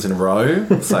mentions in a row.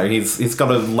 So he's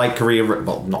got a late career,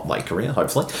 well, not late career,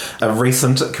 hopefully, a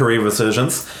recent career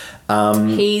resurgence.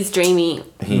 He's dreamy.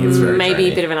 He is very maybe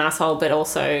dreamy. a bit of an asshole, but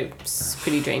also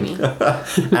pretty dreamy.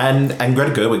 and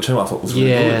Greta Gerwig too, I thought was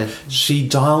really good. She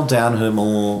dialed down her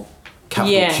more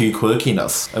capital Q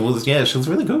quirkiness. She was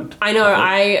really good. I know,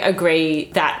 I agree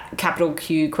that capital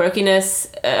Q quirkiness,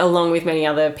 along with many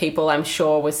other people, I'm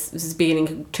sure was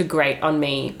beginning to grate on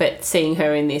me, but seeing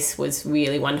her in this was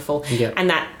really wonderful. And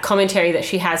that commentary that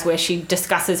she has where she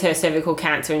discusses her cervical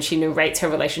cancer and she narrates her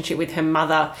relationship with her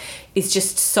mother is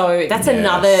just so... That's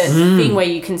another thing where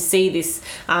you can see this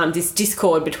this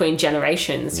discord between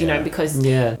generations, you know, because...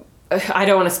 I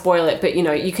don't want to spoil it, but, you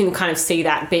know, you can kind of see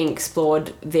that being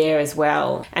explored there as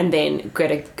well. And then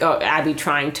Abby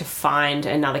trying to find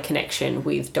another connection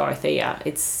with Dorothea.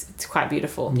 It's quite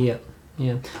beautiful. Yeah.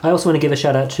 I also want to give a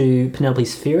shout out to Penelope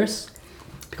Spheris,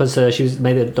 because she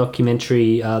made a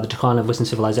documentary, The Decline of Western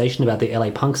Civilization, about the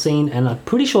LA punk scene, and I'm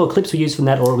pretty sure clips were used from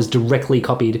that, or it was directly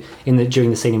copied during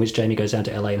the scene in which Jamie goes down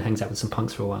to LA and hangs out with some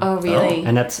punks for a while. Oh, really?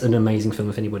 And that's an amazing film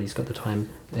if anybody's got the time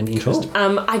and interest.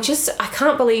 Cool. I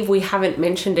can't believe we haven't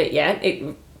mentioned it yet.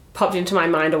 It popped into my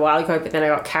mind a while ago, but then I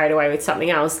got carried away with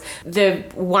something else. The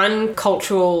one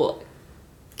cultural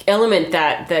element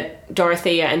that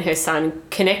Dorothea and her son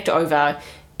connect over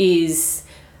is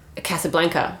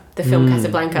Casablanca, the film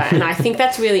Casablanca. And I think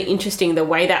that's really interesting, the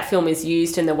way that film is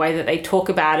used and the way that they talk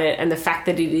about it, and the fact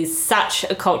that it is such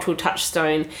a cultural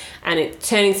touchstone, and it's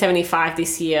turning 75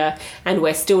 this year and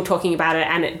we're still talking about it,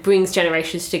 and it brings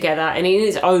generations together, and in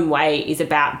its own way is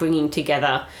about bringing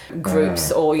together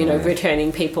groups or, you know,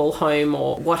 returning people home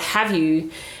or what have you.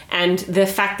 And the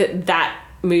fact that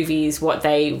movie is what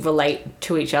they relate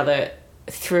to each other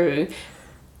through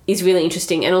is really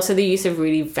interesting. And also the use of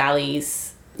Rudy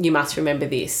Vallee's You Must Remember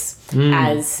This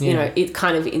as, you know, it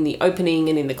kind of in the opening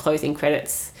and in the closing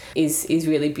credits is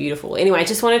really beautiful. Anyway, I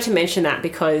just wanted to mention that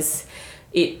because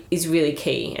it is really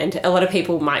key. And a lot of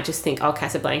people might just think, oh,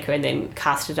 Casablanca, and then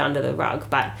cast it under the rug.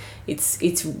 But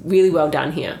it's really well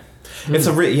done here. It's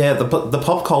the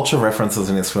pop culture references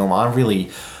in this film, I really,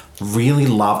 really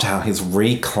loved how he's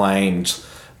reclaimed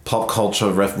pop culture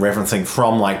referencing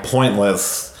from like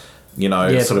pointless, you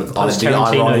know, sort of the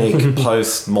ironic,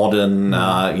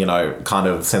 postmodern, you know, kind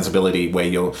of sensibility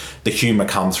where the humour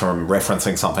comes from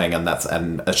referencing something, and that's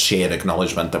a shared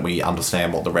acknowledgement that we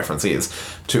understand what the reference is,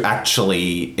 to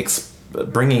actually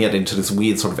bringing it into this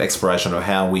weird sort of exploration of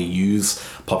how we use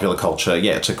popular culture,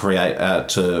 to create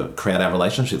our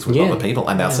relationships with other people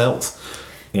and ourselves.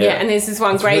 Yeah, and there's this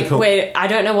one great really cool. where I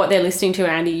don't know what they're listening to,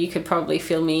 Andy, you could probably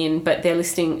fill me in, but they're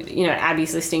listening, you know,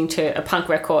 Abby's listening to a punk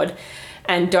record,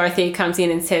 and Dorothea comes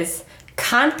in and says,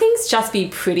 Can't things just be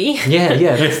pretty? Yeah.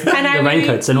 That's And I the really-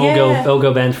 Raincoats, an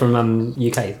all-girl band from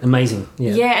UK. Amazing.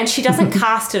 Yeah, and she doesn't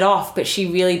cast it off, but she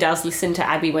really does listen to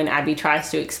Abby when Abby tries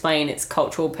to explain its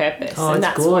cultural purpose. Oh, and it's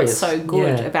that's glorious. what's so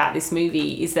good Yeah. about this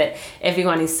movie is that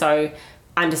everyone is so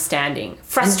understanding,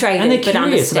 frustrated, And they're but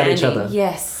curious about understanding. each other.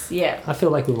 Yes, yeah. I feel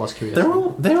like we've lost curiosity.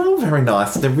 They're all very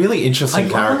nice. They're really interesting I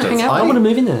want to characters. hang out. I want to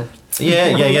move in there.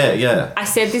 Yeah. I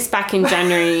said this back in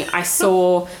January. I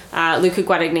saw Luca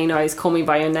Guadagnino's Call Me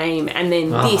By Your Name and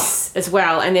then this as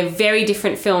well. And they're very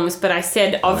different films. But I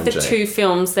said of the OMG. two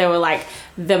films, they were like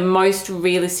the most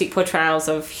realistic portrayals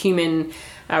of human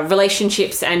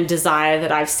relationships and desire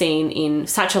that I've seen in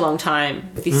such a long time.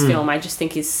 This film I just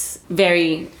think is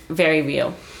very, very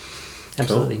real.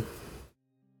 Absolutely.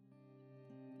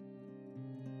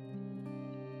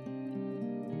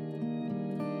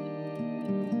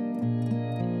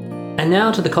 And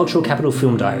now to the Cultural Capital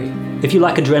Film Diary. If you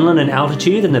like adrenaline and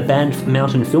altitude, then the Banff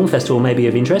Mountain Film Festival may be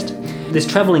of interest. This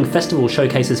travelling festival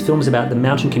showcases films about the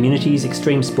mountain communities,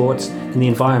 extreme sports, and the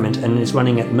environment, and is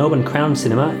running at Melbourne Crown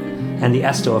Cinema and the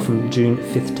Astor from June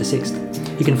 5th to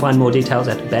 6th. You can find more details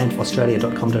at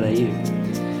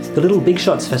banffaustralia.com.au. The Little Big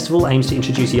Shots Festival aims to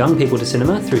introduce young people to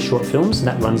cinema through short films, and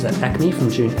that runs at ACME from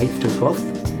June 8th till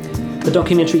 12th. The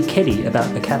documentary Kedi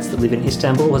about the cats that live in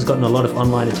Istanbul has gotten a lot of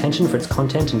online attention for its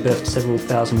content and birthed several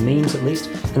thousand memes at least,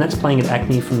 and that's playing at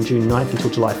ACME from June 9th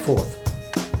until July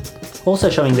 4th. Also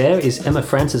showing there is Emma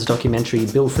France's documentary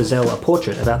Bill Frisell, A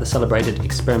Portrait, about the celebrated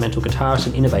experimental guitarist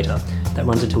and innovator, that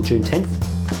runs until June 10th.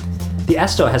 The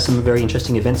Astor has some very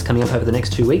interesting events coming up over the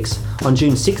next 2 weeks. On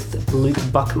June 6th, Luke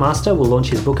Buckmaster will launch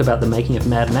his book about the making of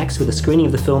Mad Max with a screening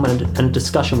of the film and a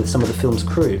discussion with some of the film's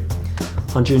crew.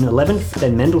 On June 11th,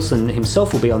 Ben Mendelsohn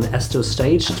himself will be on the Astor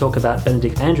stage to talk about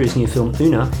Benedict Andrews' new film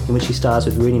Una, in which he stars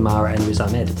with Rooney Mara and Riz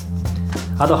Ahmed.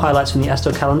 Other highlights from the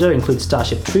Astor calendar include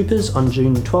Starship Troopers on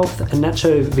June 12th and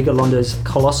Nacho Vigalondo's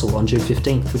Colossal on June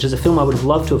 15th, which is a film I would have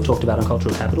loved to have talked about on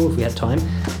Cultural Capital if we had time,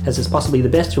 as it's possibly the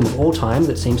best film of all time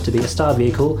that seems to be a star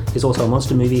vehicle, is also a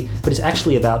monster movie, but is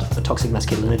actually about a toxic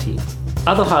masculinity.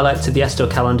 Other highlights of the Astor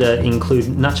calendar include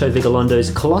Nacho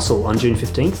Vigalondo's Colossal on June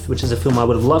 15th, which is a film I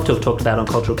would have loved to have talked about on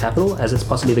Cultural Capital, as it's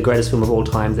possibly the greatest film of all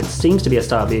time that seems to be a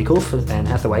star vehicle for Anne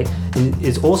Hathaway, and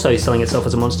is also selling itself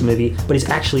as a monster movie, but is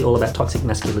actually all about toxic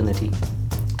masculinity.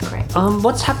 Great.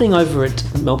 What's happening over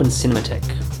at Melbourne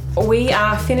Cinematheque? We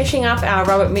are finishing up our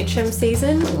Robert Mitchum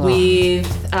season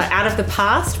with Out of the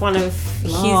Past, one of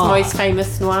his most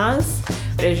famous noirs.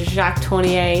 It is Jacques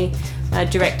Tournier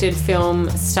directed film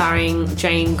starring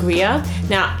Jane Greer.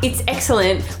 Now, it's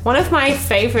excellent. One of my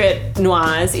favourite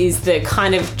noirs is the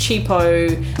kind of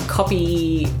cheapo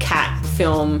copycat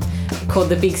film called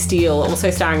The Big Steal, also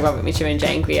starring Robert Mitchum and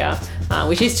Jane Greer,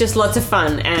 which is just lots of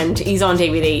fun and is on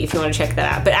DVD if you want to check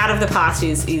that out. But Out of the Past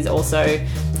is also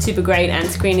super great and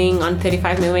screening on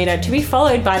 35mm, to be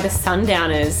followed by The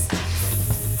Sundowners,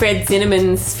 Fred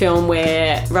Zinnemann's film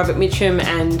where Robert Mitchum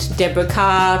and Deborah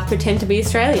Carr pretend to be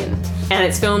Australian. And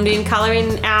it's filmed in colour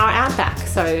in our outback,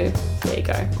 so there you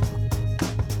go.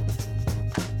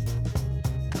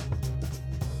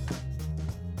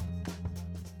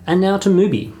 And now to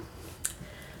Mubi.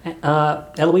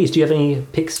 Eloise, do you have any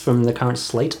picks from the current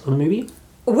slate on Mubi?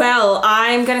 Well,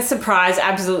 I'm going to surprise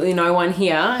absolutely no one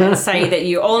here and say that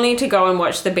you all need to go and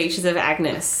watch The Beaches of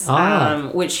Agnes,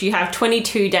 which you have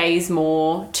 22 days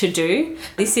more to do.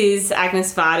 This is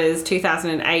Agnes Varda's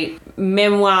 2008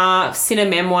 memoir,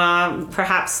 cinememoir,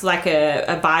 perhaps like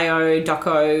a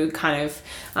bio-doco kind of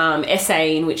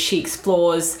essay in which she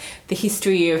explores the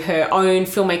history of her own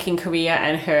filmmaking career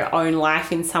and her own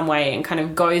life in some way, and kind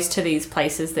of goes to these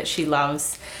places that she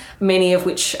loves, many of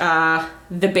which are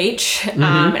the beach,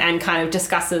 and kind of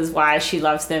discusses why she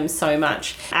loves them so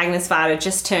much. Agnes Varda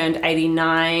just turned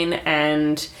 89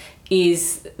 and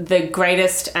is the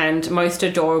greatest and most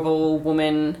adorable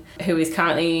woman who is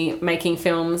currently making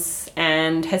films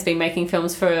and has been making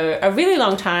films for a really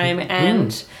long time.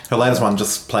 And her latest one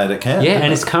just played at Cannes. Yeah,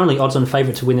 and it's currently odds-on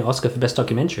favourite to win the Oscar for Best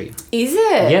Documentary. Is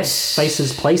it? Yes,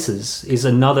 Faces Places is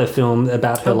another film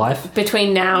about her life.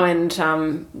 Between now and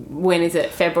when is it?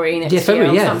 February next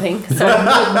February, year or something.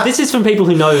 So, This is from people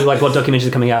who know like what documentaries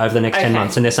are coming out over the next 10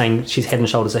 months, and they're saying she's head and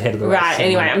shoulders ahead of the rest. Right,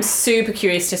 anyway, I'm super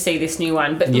curious to see this new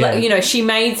one. But, you know, she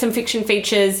made some fiction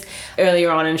features earlier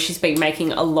on, and she's been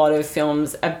making a lot of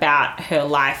films about her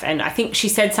life. And I think she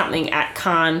said something at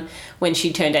Cannes when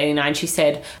she turned 89. She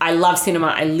said, I love cinema,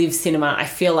 I live cinema, I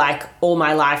feel like all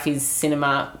my life is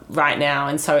cinema right now.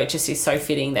 And so it just is so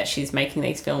fitting that she's making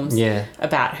these films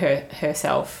about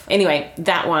herself. Anyway,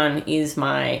 that one is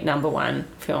my number one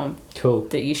film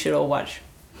that you should all watch.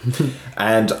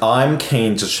 And I'm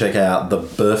keen to check out The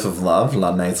Birth of Love,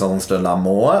 La Naissance de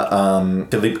l'Amour,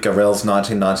 Philippe Garrel's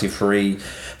 1993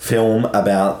 film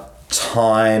about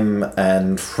time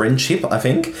and friendship, I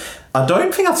think. I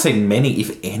don't think I've seen many,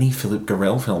 if any, Philippe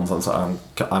Garrel films,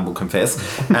 I will confess.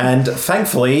 And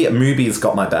thankfully, Mubi's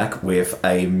got my back with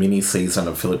a mini season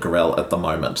of Philippe Garrel at the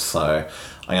moment, so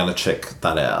I'm going to check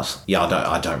that out. Yeah,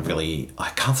 I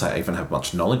can't say I even have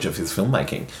much knowledge of his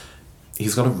filmmaking.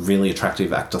 He's got a really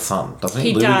attractive actor son, doesn't he?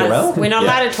 He Louis does. Garrel? We're not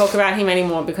allowed to talk about him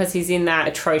anymore because he's in that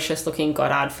atrocious-looking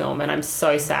Godard film, and I'm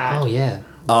so sad. Oh, yeah.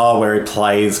 Oh, where he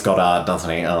plays Godard, doesn't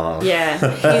he? Oh. Yeah,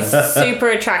 he's super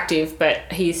attractive, but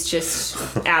he's just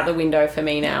out the window for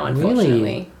me now, unfortunately.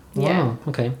 Really? Yeah. Wow,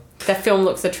 okay. The film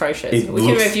looks atrocious. We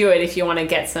can review it if you want to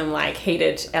get some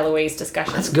heated Eloise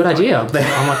discussion. That's a good idea.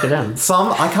 I'll mark it down.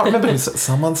 I can't remember.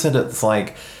 Someone said it's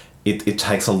like it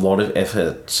takes a lot of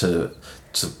effort to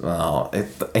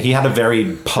he had a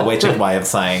very poetic way of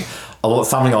saying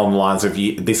something along the lines of,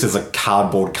 this is a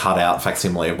cardboard cutout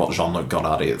facsimile of what Jean-Luc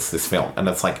Godard is, this film. And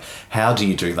it's like, how do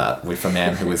you do that with a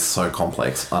man who is so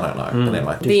complex? I don't know. But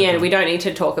anyway. The end. We don't need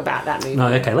to talk about that movie. No,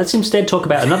 okay. Let's instead talk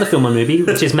about another film on Mubi,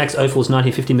 which is Max Ophuls'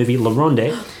 1950 movie La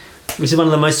Ronde, which is one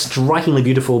of the most strikingly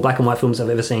beautiful black and white films I've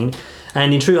ever seen.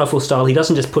 And in true Ophul style, he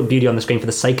doesn't just put beauty on the screen for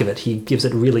the sake of it. He gives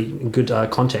it really good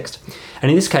context.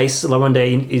 And in this case, La Ronde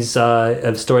is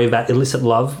a story about illicit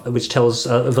love, which tells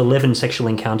of 11 sexual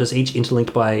encounters, each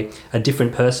interlinked by a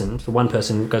different person. So one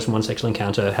person goes from one sexual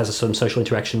encounter, has some social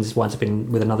interactions, winds up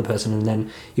with another person, and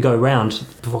then you go around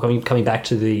before coming back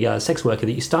to the sex worker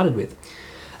that you started with.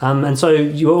 And so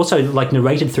you're also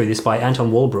narrated through this by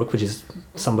Anton Walbrook, which is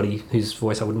somebody whose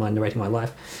voice I wouldn't mind narrating my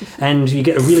life. And you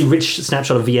get a really rich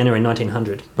snapshot of Vienna in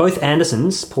 1900. Both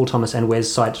Andersons, Paul Thomas and Wes,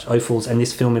 cite Ophuls and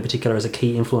this film in particular as a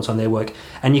key influence on their work.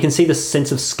 And you can see the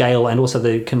sense of scale and also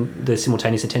the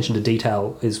simultaneous attention to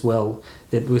detail as well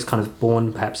that was kind of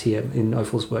born perhaps here in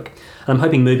Ophuls' work. And I'm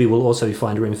hoping Mubi will also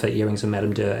find room for Earrings of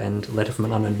Madame Deur and Letter from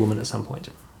an Unknown Woman at some point.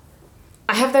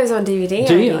 I have those on DVD.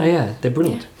 Do you? Oh, yeah, they're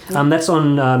brilliant. Yeah. That's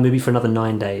on Mubi for another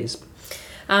 9 days.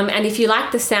 And if you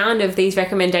like the sound of these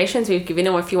recommendations we've given,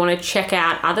 or if you want to check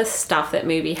out other stuff that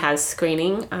Mubi has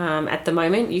screening at the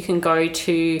moment, you can go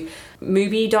to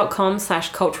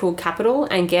mubi.com/cultural capital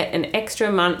and get an extra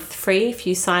month free if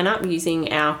you sign up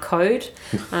using our code.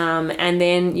 And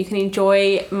then you can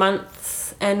enjoy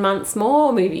months and months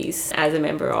more movies as a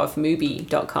member of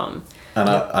mubi.com. And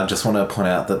I just want to point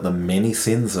out that the many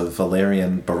sins of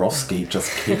Valerian Borowski just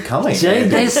keep coming.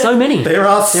 There's so many. There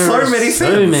are so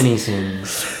many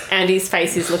sins. Andy's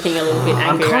face is looking a little bit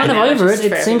angry. I'm kind of over it.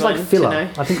 It seems like filler.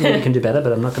 I think we can do better,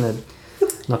 but I'm not going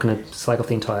to slag off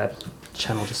the entire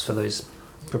channel just for those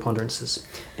preponderances.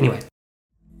 Anyway.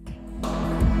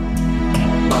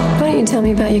 Why don't you tell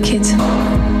me about your kids?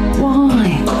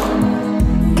 Why?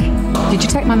 Did you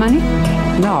take my money?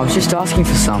 No, I was just asking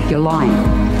for some. You're lying.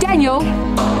 Daniel!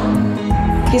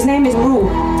 His name is Rue.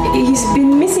 He's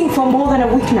been missing for more than a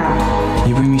week now. Can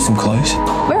you bring me some clothes?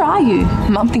 Where are you?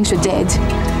 Mum thinks you're dead.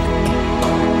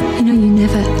 You know, you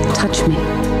never touch me.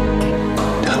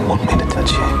 You don't want me to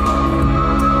touch you.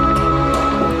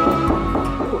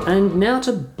 And now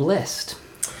to Blessed.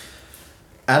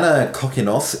 Anna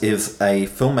Kokkinos is a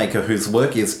filmmaker whose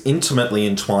work is intimately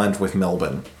entwined with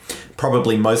Melbourne.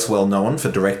 Probably most well known for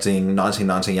directing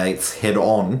 1998's Head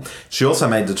On, she also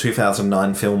made the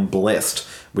 2009 film Blessed,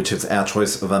 which is our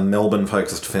choice of a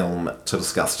Melbourne-focused film to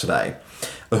discuss today.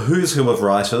 A who's who of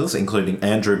writers, including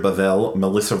Andrew Bavell,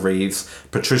 Melissa Reeves,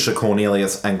 Patricia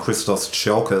Cornelius and Christos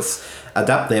Tsiolkas,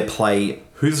 adapt their play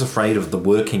Who's Afraid of the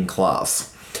Working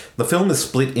Class? The film is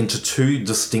split into 2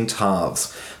 distinct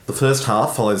halves. The first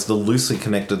half follows the loosely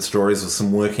connected stories of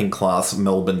some working-class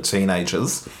Melbourne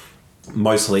teenagers,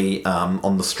 mostly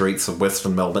on the streets of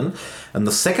Western Melbourne, and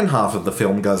the second half of the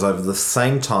film goes over the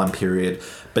same time period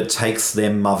but takes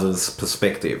their mothers'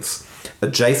 perspectives.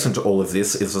 Adjacent to all of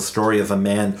this is the story of a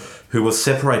man who was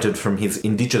separated from his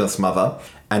Indigenous mother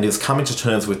and is coming to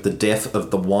terms with the death of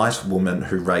the white woman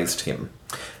who raised him.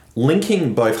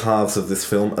 Linking both halves of this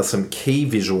film are some key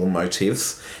visual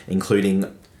motifs,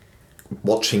 including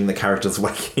watching the characters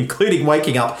including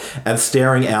waking up and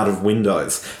staring out of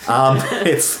windows.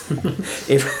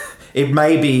 It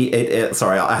may be...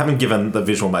 sorry, I haven't given the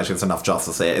visual motifs enough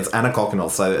justice there. It's Anna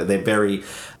Kokkinos, so they're very...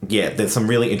 Yeah, there's some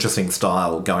really interesting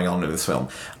style going on in this film.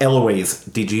 Eloise,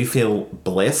 did you feel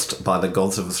blessed by the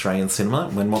gods of Australian cinema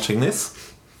when watching this?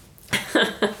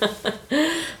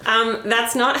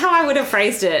 That's not how I would have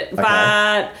phrased it,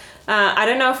 but I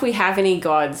don't know if we have any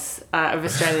gods of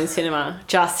Australian cinema,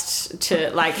 just to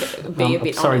like be a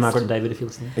bit sorry, honest. Margaret and David, if you're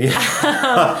listening.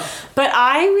 But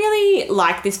I really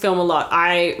like this film a lot.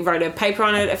 I wrote a paper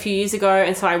on it a few years ago,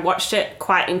 and so I watched it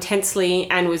quite intensely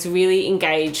and was really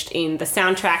engaged in the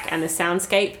soundtrack and the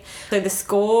soundscape. So the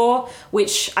score,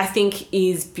 which I think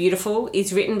is beautiful,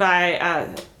 is written by...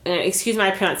 excuse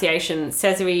my pronunciation,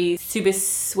 Cezary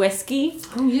Subisweski.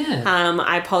 Oh, yeah.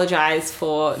 I apologise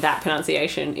for that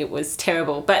pronunciation. It was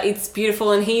terrible. But it's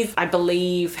beautiful, and he, I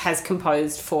believe, has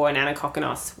composed for an Anna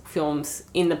Kokonos films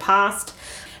in the past.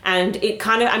 And it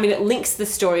kind of, I mean, it links the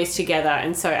stories together.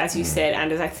 And so, as you said,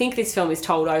 Anders, I think this film is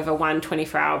told over one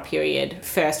 24-hour period,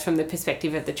 first from the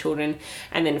perspective of the children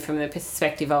and then from the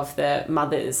perspective of the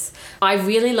mothers. I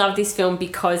really love this film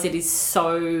because it is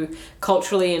so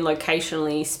culturally and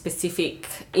locationally specific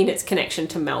in its connection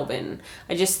to Melbourne.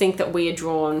 I just think that we are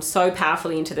drawn so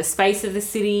powerfully into the space of the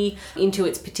city, into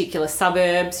its particular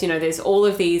suburbs. You know, there's all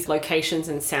of these locations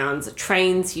and sounds,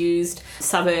 trains used,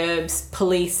 suburbs,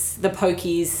 police, the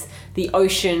pokies, the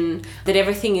ocean, that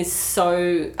everything is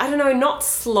so, I don't know, not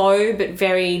slow, but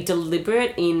very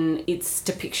deliberate in its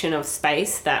depiction of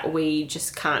space that we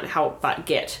just can't help but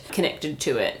get connected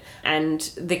to it. And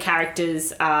the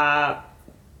characters are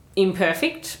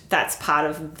imperfect. That's part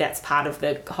of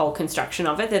the whole construction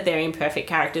of it, that they're imperfect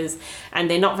characters and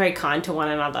they're not very kind to one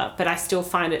another. But I still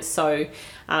find it so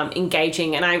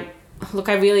engaging, and I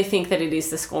really think that it is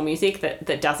the score music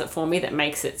that does it for me, that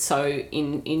makes it so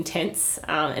intense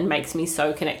and makes me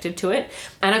so connected to it.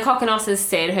 Anna Kokonos has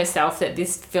said herself that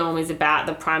this film is about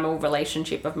the primal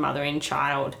relationship of mother and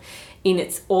child in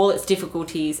all its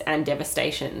difficulties and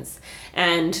devastations.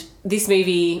 And this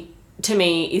movie, to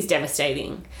me, is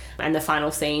devastating. And the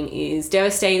final scene is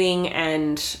devastating,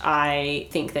 and I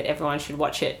think that everyone should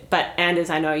watch it. But Anders,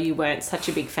 I know you weren't such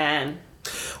a big fan.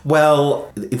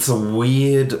 Well, it's a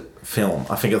weird film.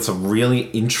 I think it's a really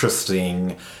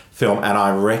interesting film, and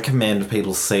I recommend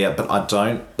people see it, but I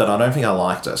don't think I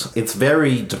liked it. It's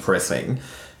very depressing.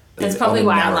 That's probably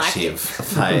why I liked it.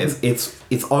 Phase.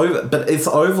 It's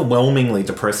overwhelmingly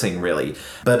depressing, really.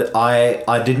 But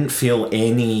I didn't feel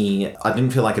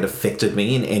like it affected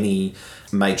me in any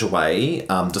major way,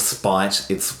 despite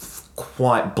its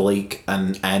quite bleak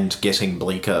and getting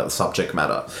bleaker subject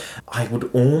matter. I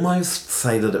would almost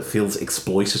say that it feels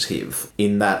exploitative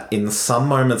in that in some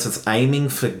moments it's aiming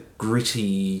for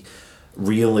gritty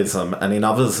realism, and in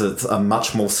others it's a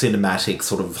much more cinematic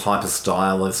sort of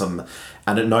hyper-stylism,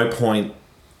 and at no point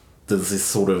do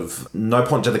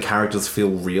the characters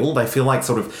feel real. They feel like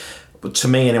sort of, to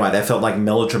me anyway, they felt like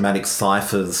melodramatic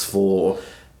ciphers for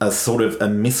a sort of a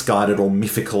misguided or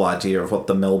mythical idea of what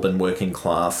the Melbourne working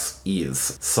class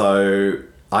is. So,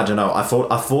 I don't know, I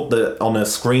thought that on a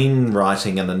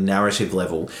screenwriting and a narrative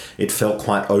level, it felt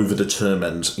quite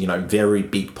overdetermined. You know, very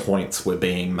big points were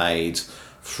being made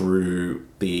through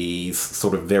these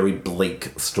sort of very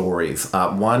bleak stories.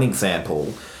 One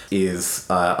example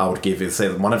I would give is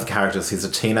that one of the characters, he's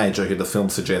a teenager who the film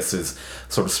suggests is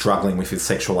sort of struggling with his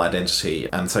sexual identity.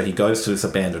 And so he goes to this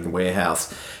abandoned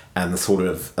warehouse and sort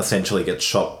of essentially gets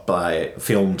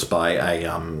filmed by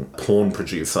a porn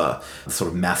producer,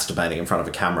 sort of masturbating in front of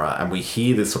a camera. And we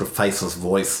hear this sort of faceless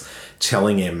voice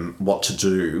telling him what to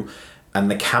do.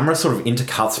 And the camera sort of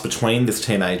intercuts between this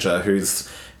teenager who's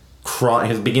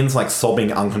he begins like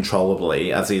sobbing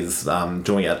uncontrollably as he's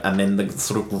doing it, and then the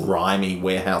sort of grimy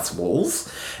warehouse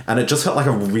walls. And it just felt like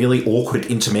a really awkward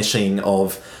intermeshing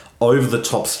of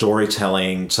over-the-top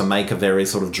storytelling to make a very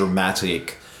sort of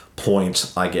dramatic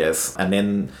point, I guess. And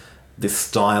then this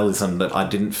stylism that I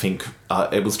didn't think...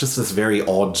 it was just this very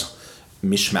odd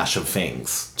mishmash of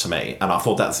things to me. And I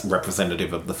thought that's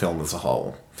representative of the film as a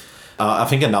whole. I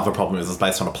think another problem is it's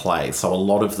based on a play, so a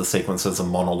lot of the sequences are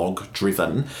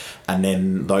monologue-driven, and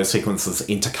then those sequences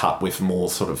intercut with more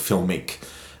sort of filmic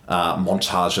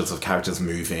montages of characters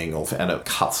moving, and it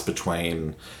cuts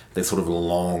between these sort of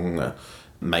long,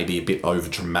 maybe a bit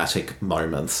over-dramatic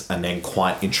moments, and then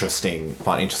quite interesting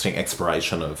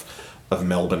exploration of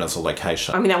Melbourne as a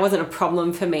location. I mean, that wasn't a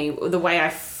problem for me. The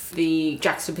way the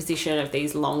juxtaposition of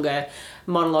these longer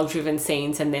monologue-driven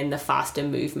scenes and then the faster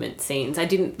movement scenes, I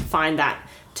didn't find that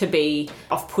to be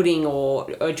off-putting or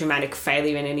a dramatic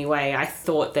failure in any way. I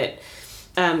thought that,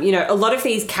 a lot of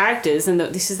these characters, and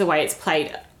this is the way it's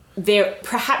played, they're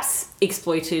perhaps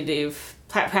exploitative.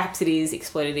 Perhaps it is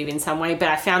exploitative in some way, but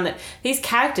I found that these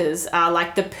characters are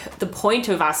like the point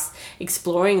of us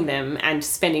exploring them and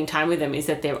spending time with them is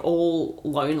that they're all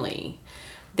lonely.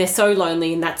 They're so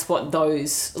lonely, and that's what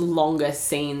those longer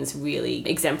scenes really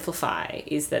exemplify,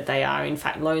 is that they are in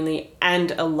fact lonely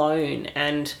and alone.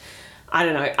 And I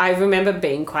don't know. I remember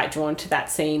being quite drawn to that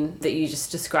scene that you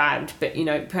just described, but, you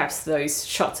know, perhaps those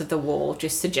shots of the wall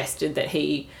just suggested that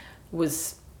he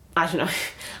was, I don't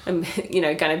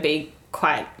know, going to be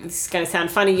quite, it's going to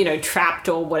sound funny, you know, trapped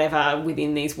or whatever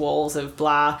within these walls of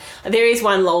blah. There is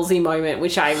one lolsy moment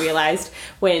which I realised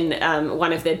when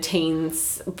one of the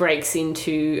teens breaks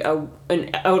into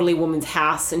an elderly woman's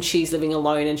house and she's living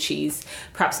alone and she's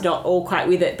perhaps not all quite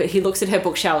with it, but he looks at her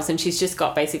bookshelves and she's just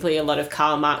got basically a lot of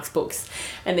Karl Marx books,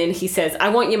 and then he says, "I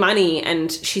want your money,"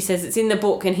 and she says, "It's in the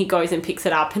book," and he goes and picks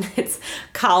it up and it's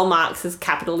Karl Marx's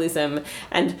Capitalism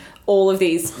and all of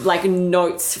these like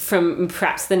notes from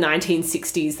perhaps the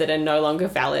 1960s that are no longer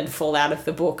valid fall out of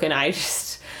the book. And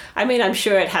I'm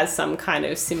sure it has some kind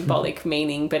of symbolic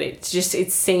meaning, but it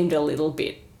seemed a little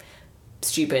bit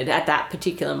stupid at that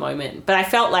particular moment. But I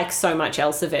felt like so much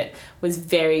else of it was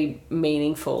very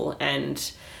meaningful.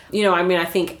 And, you know, I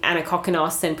think Anna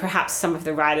Kokonos and perhaps some of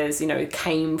the writers, you know,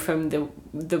 came from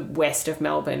the west of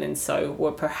Melbourne, and so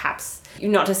were perhaps,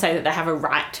 not to say that they have a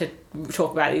right to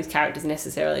talk about these characters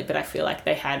necessarily, but I feel like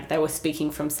they were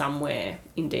speaking from somewhere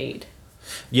indeed.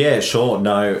 Yeah, sure.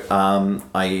 No,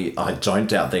 I don't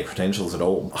doubt their credentials at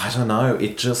all. I don't know.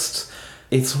 It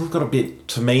sort of got a bit,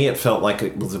 to me, it felt like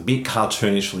it was a bit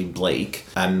cartoonishly bleak,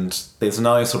 and there's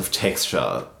no sort of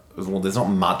texture. Well, there's not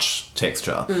much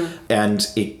texture, and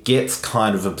it gets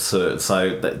kind of absurd.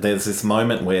 So there's this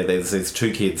moment where there's these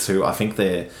two kids who I think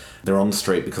they're on the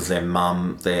street because their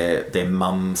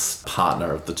mum's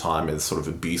partner at the time is sort of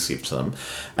abusive to them,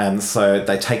 and so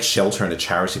they take shelter in a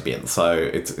charity bin. So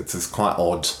it's this quite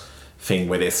odd thing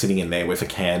where they're sitting in there with a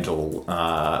candle,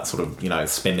 sort of, you know,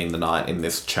 spending the night in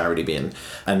this charity bin,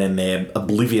 and then their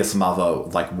oblivious mother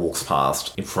like walks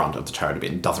past in front of the charity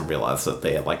bin, doesn't realise that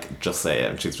they're like just there,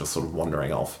 and she's just sort of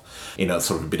wandering off in a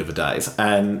sort of a bit of a daze.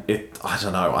 And I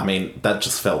don't know, I mean, that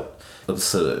just felt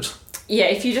absurd. Yeah,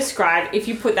 if you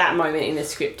put that moment in the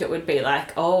script, it would be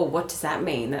like, oh, what does that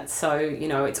mean? That's so, you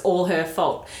know, it's all her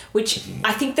fault. Which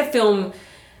I think the film,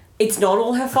 it's not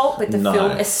all her fault, but the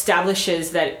film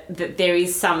establishes that there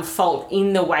is some fault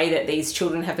in the way that these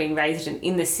children have been raised and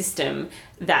in the system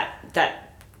that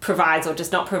provides or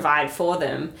does not provide for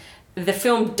them. The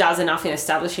film does enough in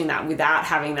establishing that without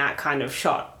having that kind of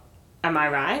shot. Am I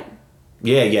right?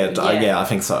 Yeah, I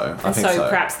think so. I think so.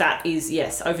 Perhaps that is,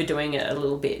 yes, overdoing it a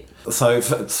little bit. So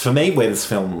for me, where this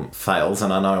film fails,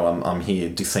 and I know I'm here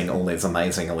dissing all these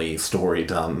amazingly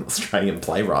storied Australian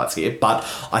playwrights here, but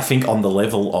I think on the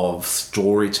level of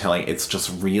storytelling, it's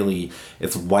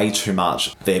way too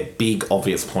much. They're big,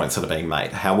 obvious points that are being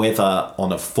made. However,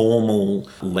 on a formal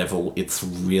level, it's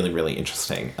really, really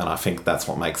interesting, and I think that's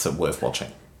what makes it worth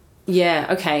watching.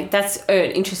 Yeah, okay. That's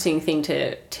an interesting thing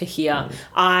to hear.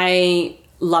 I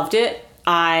loved it.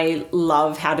 I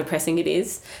love how depressing it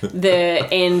is. The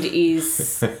end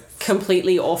is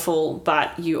completely awful,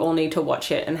 but you all need to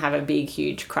watch it and have a big,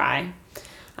 huge cry.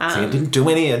 It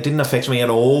didn't affect me at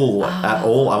all. I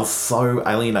was so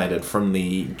alienated from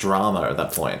the drama at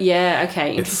that point. Yeah,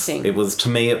 okay, interesting. It was, to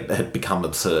me, it had become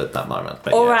absurd that moment.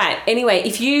 But right. Anyway,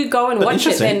 if you go and watch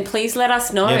it, then please let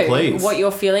us know what your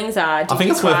feelings are. Did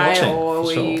you cry, or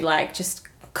were you like just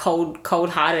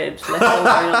cold-hearted, left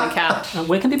alone on the couch?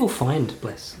 Where can people find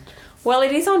Bless? Well,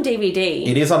 it is on DVD.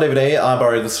 It is on DVD. I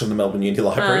borrowed this from the Melbourne Uni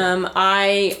Library.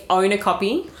 I own a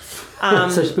copy.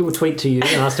 So people tweet to you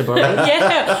and ask to borrow it?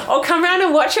 Yeah, or come around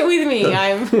and watch it with me.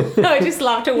 I just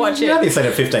love to watch it. You've only seen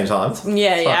it 15 times.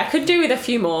 Yeah, I could do with a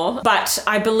few more. But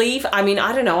I believe, I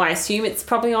don't know, I assume it's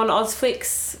probably on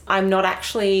Ozflix. I'm not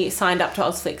actually signed up to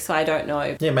Ozflix, so I don't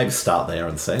know. Yeah, maybe start there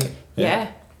and see. Yeah.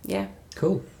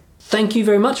 Cool. Thank you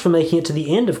very much for making it to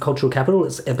the end of Cultural Capital.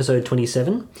 It's episode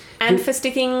 27. And for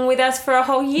sticking with us for a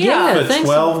whole year. Yeah, for thanks.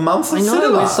 12 months of I know,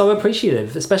 cinema. we're so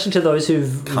appreciative, especially to those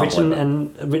who've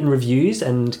written reviews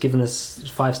and given us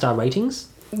 5-star ratings.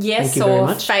 Yes, Thank you very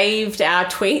much. Faved our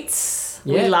tweets.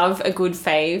 Yeah. We love a good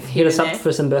fave. Hit us up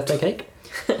for some birthday cake.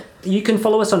 You can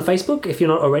follow us on Facebook, if you're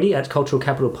not already, at Cultural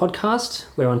Capital Podcast.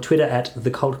 We're on Twitter at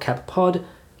The Cult Cap Pod.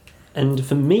 And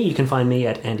for me, you can find me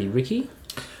at Andy Ricky.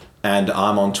 And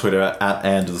I'm on Twitter at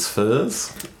Anders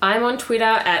Furs. I'm on Twitter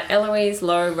at Eloise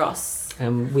Lowe Ross.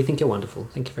 We think you're wonderful.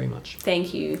 Thank you very much.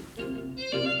 Thank you.